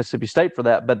blame Mississippi State for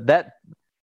that. But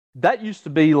that used to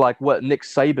be like what Nick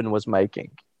Saban was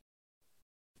making,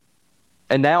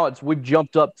 and now we've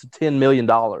jumped up to $10 million.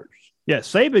 Yeah,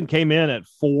 Saban came in at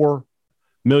 $4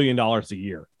 million a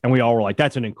year, and we all were like,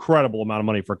 "That's an incredible amount of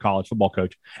money for a college football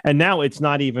coach." And now it's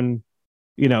not even,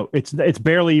 it's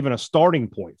barely even a starting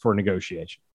point for a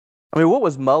negotiation. I mean, what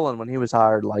was Mullen when he was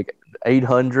hired? Like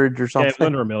 800 or something? Yeah,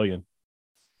 under $1 million.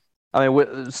 I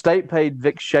mean, State paid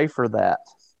Vic Schaefer that.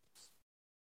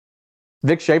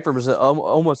 Vic Schaefer was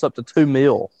almost up to $2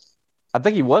 million. I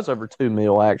think he was over $2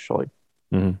 million actually.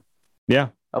 Mm-hmm. Yeah,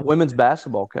 a women's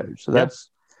basketball coach. So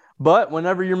but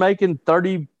whenever you're making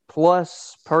 30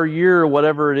 plus per year or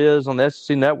whatever it is on the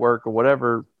SEC network or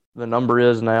whatever the number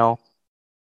is now,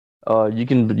 you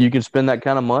can spend that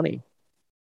kind of money.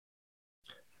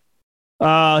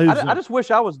 I just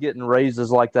wish I was getting raises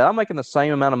like that. I'm making the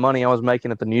same amount of money I was making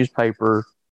at the newspaper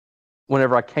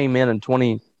whenever I came in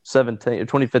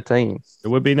 2015. It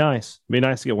would be nice. It'd be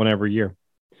nice to get one every year.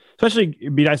 Especially,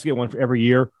 it'd be nice to get one every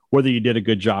year, whether you did a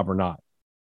good job or not.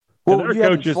 Well, there are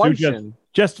coaches who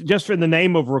just in the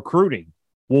name of recruiting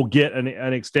will get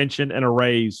an extension and a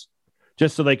raise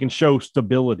just so they can show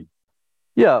stability.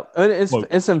 Yeah, and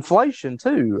it's inflation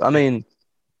too. I mean,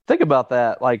 think about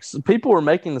that. Like, people are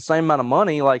making the same amount of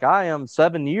money like I am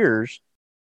 7 years,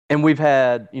 and we've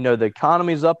had, the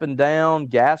economy's up and down,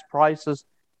 gas prices,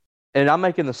 and I'm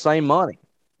making the same money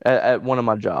at one of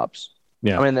my jobs.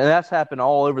 Yeah. I mean, and that's happened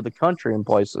all over the country in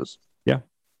places. Yeah.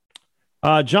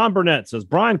 John Burnett says,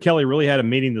 Brian Kelly really had a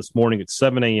meeting this morning at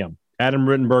 7 a.m. Adam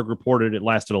Rittenberg reported it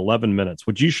lasted 11 minutes.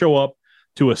 Would you show up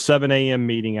to a 7 a.m.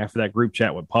 meeting after that group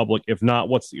chat went public? If not,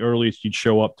 what's the earliest you'd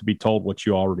show up to be told what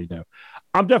you already know?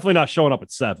 I'm definitely not showing up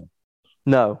at 7.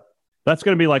 No. That's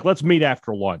going to be like, let's meet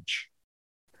after lunch.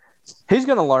 He's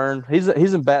going to learn. He's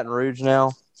in Baton Rouge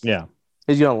now. Yeah.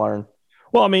 He's going to learn.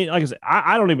 Well, I mean, like I said,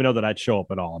 I don't even know that I'd show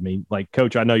up at all. I mean, like,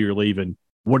 Coach, I know you're leaving.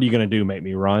 What are you going to do? Make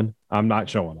me run? I'm not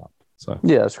showing up. So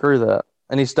yeah, screw that.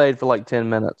 And he stayed for like 10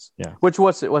 minutes. Yeah.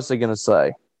 What's he going to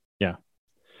say? Yeah. All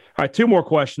right, 2 more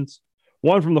questions.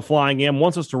 One from the Flying M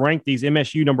wants us to rank these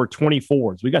MSU number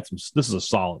 24s. We got some. This is a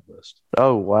solid list.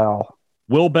 Oh, wow.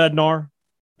 Will Bednar,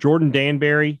 Jordan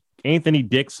Danbury, Anthony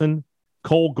Dixon,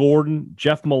 Cole Gordon,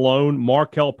 Jeff Malone,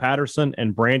 Markel Patterson,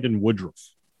 and Brandon Woodruff.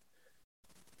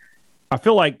 I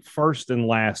feel like first and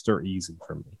last are easy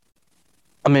for me.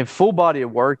 I mean, full body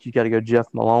of work, you got to go Jeff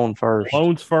Malone first.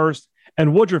 Malone's first,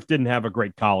 and Woodruff didn't have a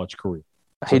great college career.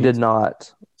 He did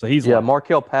not. So he's last.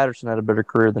 Markel Patterson had a better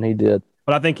career than he did.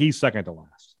 But I think he's second to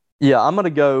last. Yeah, I'm going to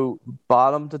go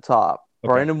bottom to top.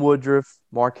 Okay. Brandon Woodruff,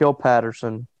 Markel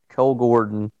Patterson, Cole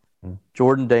Gordon,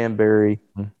 Jordan Danbury,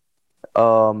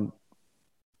 Will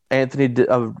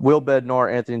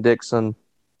Bednar, Anthony Dixon,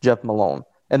 Jeff Malone.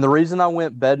 And the reason I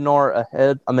went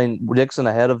Dixon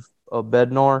ahead of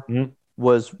Bednar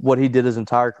was what he did his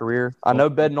entire career. I know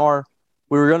Bednar,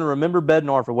 we were going to remember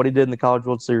Bednar for what he did in the College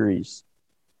World Series,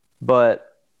 but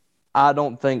I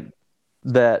don't think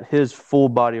that his full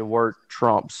body of work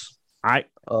trumps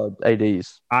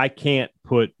AD's. I can't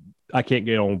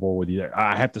get on board with you there.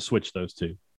 I have to switch those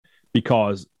two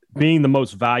because being the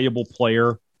most valuable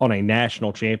player on a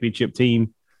national championship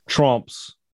team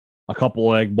trumps a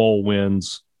couple of Egg Bowl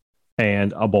wins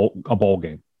and a bowl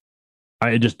game.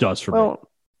 It just does for me.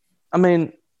 I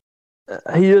mean,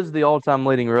 he is the all-time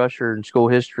leading rusher in school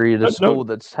history at a school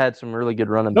that's had some really good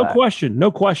running backs.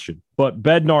 No question. But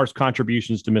Bednar's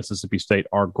contributions to Mississippi State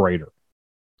are greater.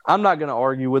 I'm not going to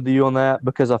argue with you on that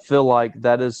because I feel like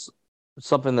that is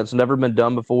something that's never been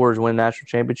done before is win a national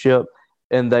championship,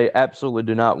 and they absolutely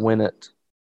do not win it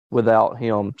without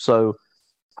him. So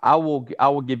I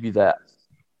will give you that.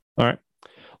 All right.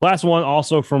 Last one,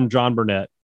 also from John Burnett.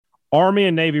 Army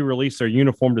and Navy released their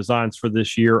uniform designs for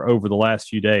this year over the last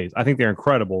few days. I think they're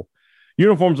incredible.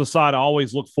 Uniforms aside, I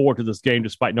always look forward to this game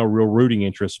despite no real rooting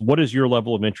interest. What is your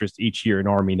level of interest each year in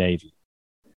Army Navy?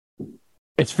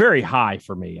 It's very high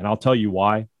for me, and I'll tell you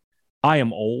why. I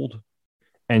am old,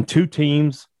 and two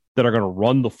teams that are going to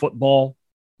run the football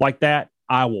like that,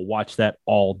 I will watch that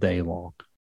all day long.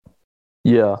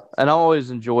 Yeah, and I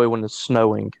always enjoy when it's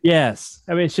snowing. Yes.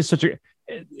 I mean, it's just such a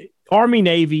 – Army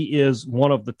Navy is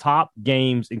one of the top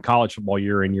games in college football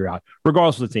year in, year out,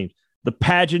 regardless of the team. The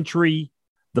pageantry,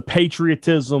 the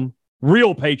patriotism,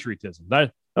 real patriotism.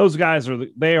 Those guys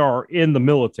they are in the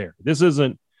military. This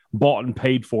isn't bought and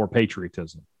paid for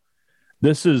patriotism.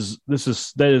 That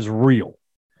is real.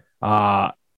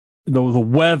 The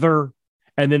weather,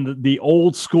 and then the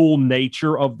old school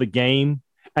nature of the game,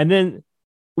 and then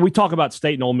we talk about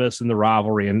State and Ole Miss and the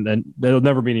rivalry, and there'll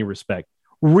never be any respect.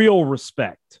 Real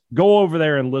respect. Go over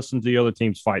there and listen to the other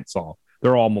team's fight song.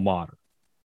 Their alma mater.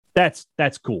 That's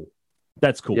cool.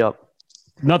 That's cool. Yep.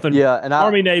 Nothing. Yeah, and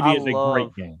Army Navy is a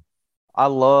great game. I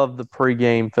love the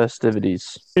pregame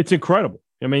festivities. It's incredible.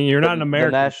 I mean, you're not an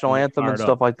American. The national anthem and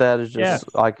stuff like that is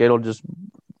just like you'll just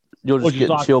get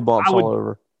chill bumps all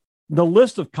over. The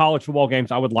list of college football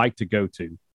games I would like to go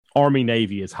to, Army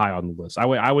Navy is high on the list.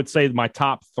 I would say my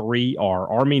top three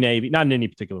are Army Navy, not in any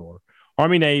particular order.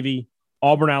 Army Navy,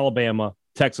 Auburn, Alabama,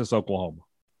 Texas, Oklahoma.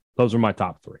 Those are my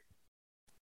top three.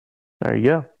 There you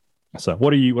go. So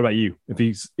what about you? If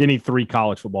he's any three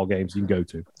college football games you can go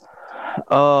to.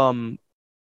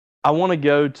 I want to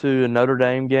go to a Notre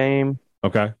Dame game.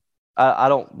 Okay. I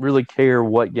don't really care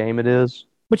what game it is.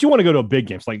 But you want to go to a big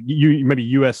game, like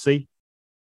maybe USC?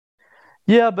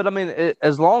 Yeah, but I mean,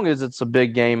 as long as it's a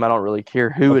big game, I don't really care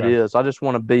who it is. I just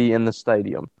want to be in the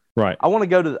stadium. Right. I want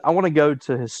to go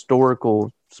to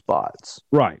historical spots.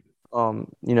 Right. So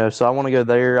I want to go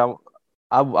there.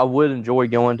 I would enjoy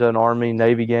going to an Army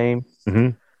Navy game.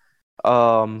 Mm-hmm.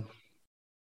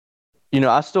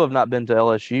 I still have not been to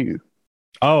LSU.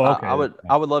 Oh, okay.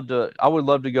 I would love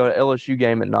to go to LSU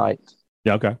game at night.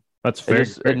 Yeah, okay. That's fair.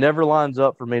 It never lines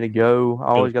up for me to go. I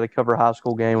always got to cover a high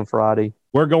school game on Friday.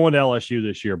 We're going to LSU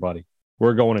this year, buddy.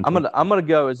 We're going. I'm gonna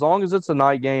go as long as it's a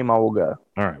night game. I will go.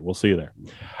 All right, we'll see you there.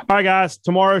 All right, guys.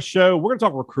 Tomorrow's show. We're gonna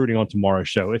talk recruiting on tomorrow's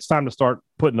show. It's time to start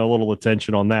putting a little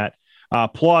attention on that.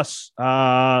 Plus,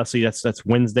 that's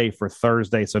Wednesday for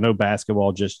Thursday, so no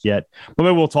basketball just yet. But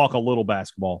maybe we'll talk a little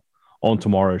basketball on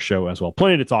tomorrow's show as well.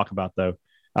 Plenty to talk about though.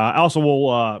 Also,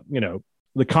 we'll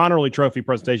the Connerly Trophy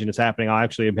presentation is happening. I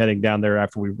actually am heading down there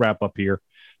after we wrap up here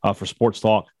for Sports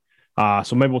Talk.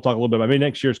 So maybe we'll talk a little bit about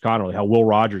next year's Connerly, how Will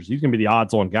Rogers, he's going to be the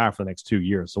odds-on guy for the next 2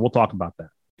 years. So we'll talk about that.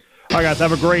 All right, guys,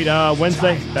 have a great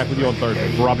Wednesday. Back with you on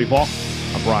Thursday. For Robbie Falk,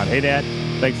 I'm Brian Haydad.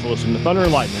 Thanks for listening to Thunder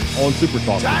and Lightning on Super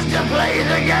Talk. Time to play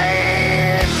the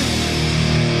game!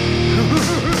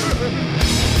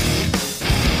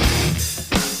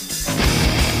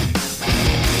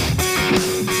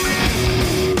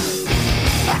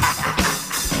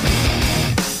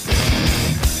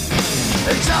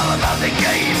 It's all about the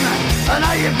game and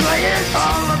how you play it.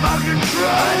 All about control,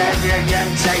 and if you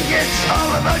can take it, it's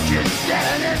all about your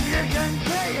debt. And if you can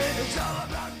pay it, it's all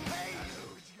about pay.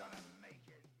 Who's gonna make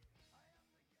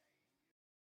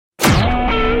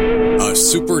it? A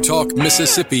Super Talk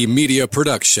Mississippi media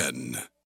production.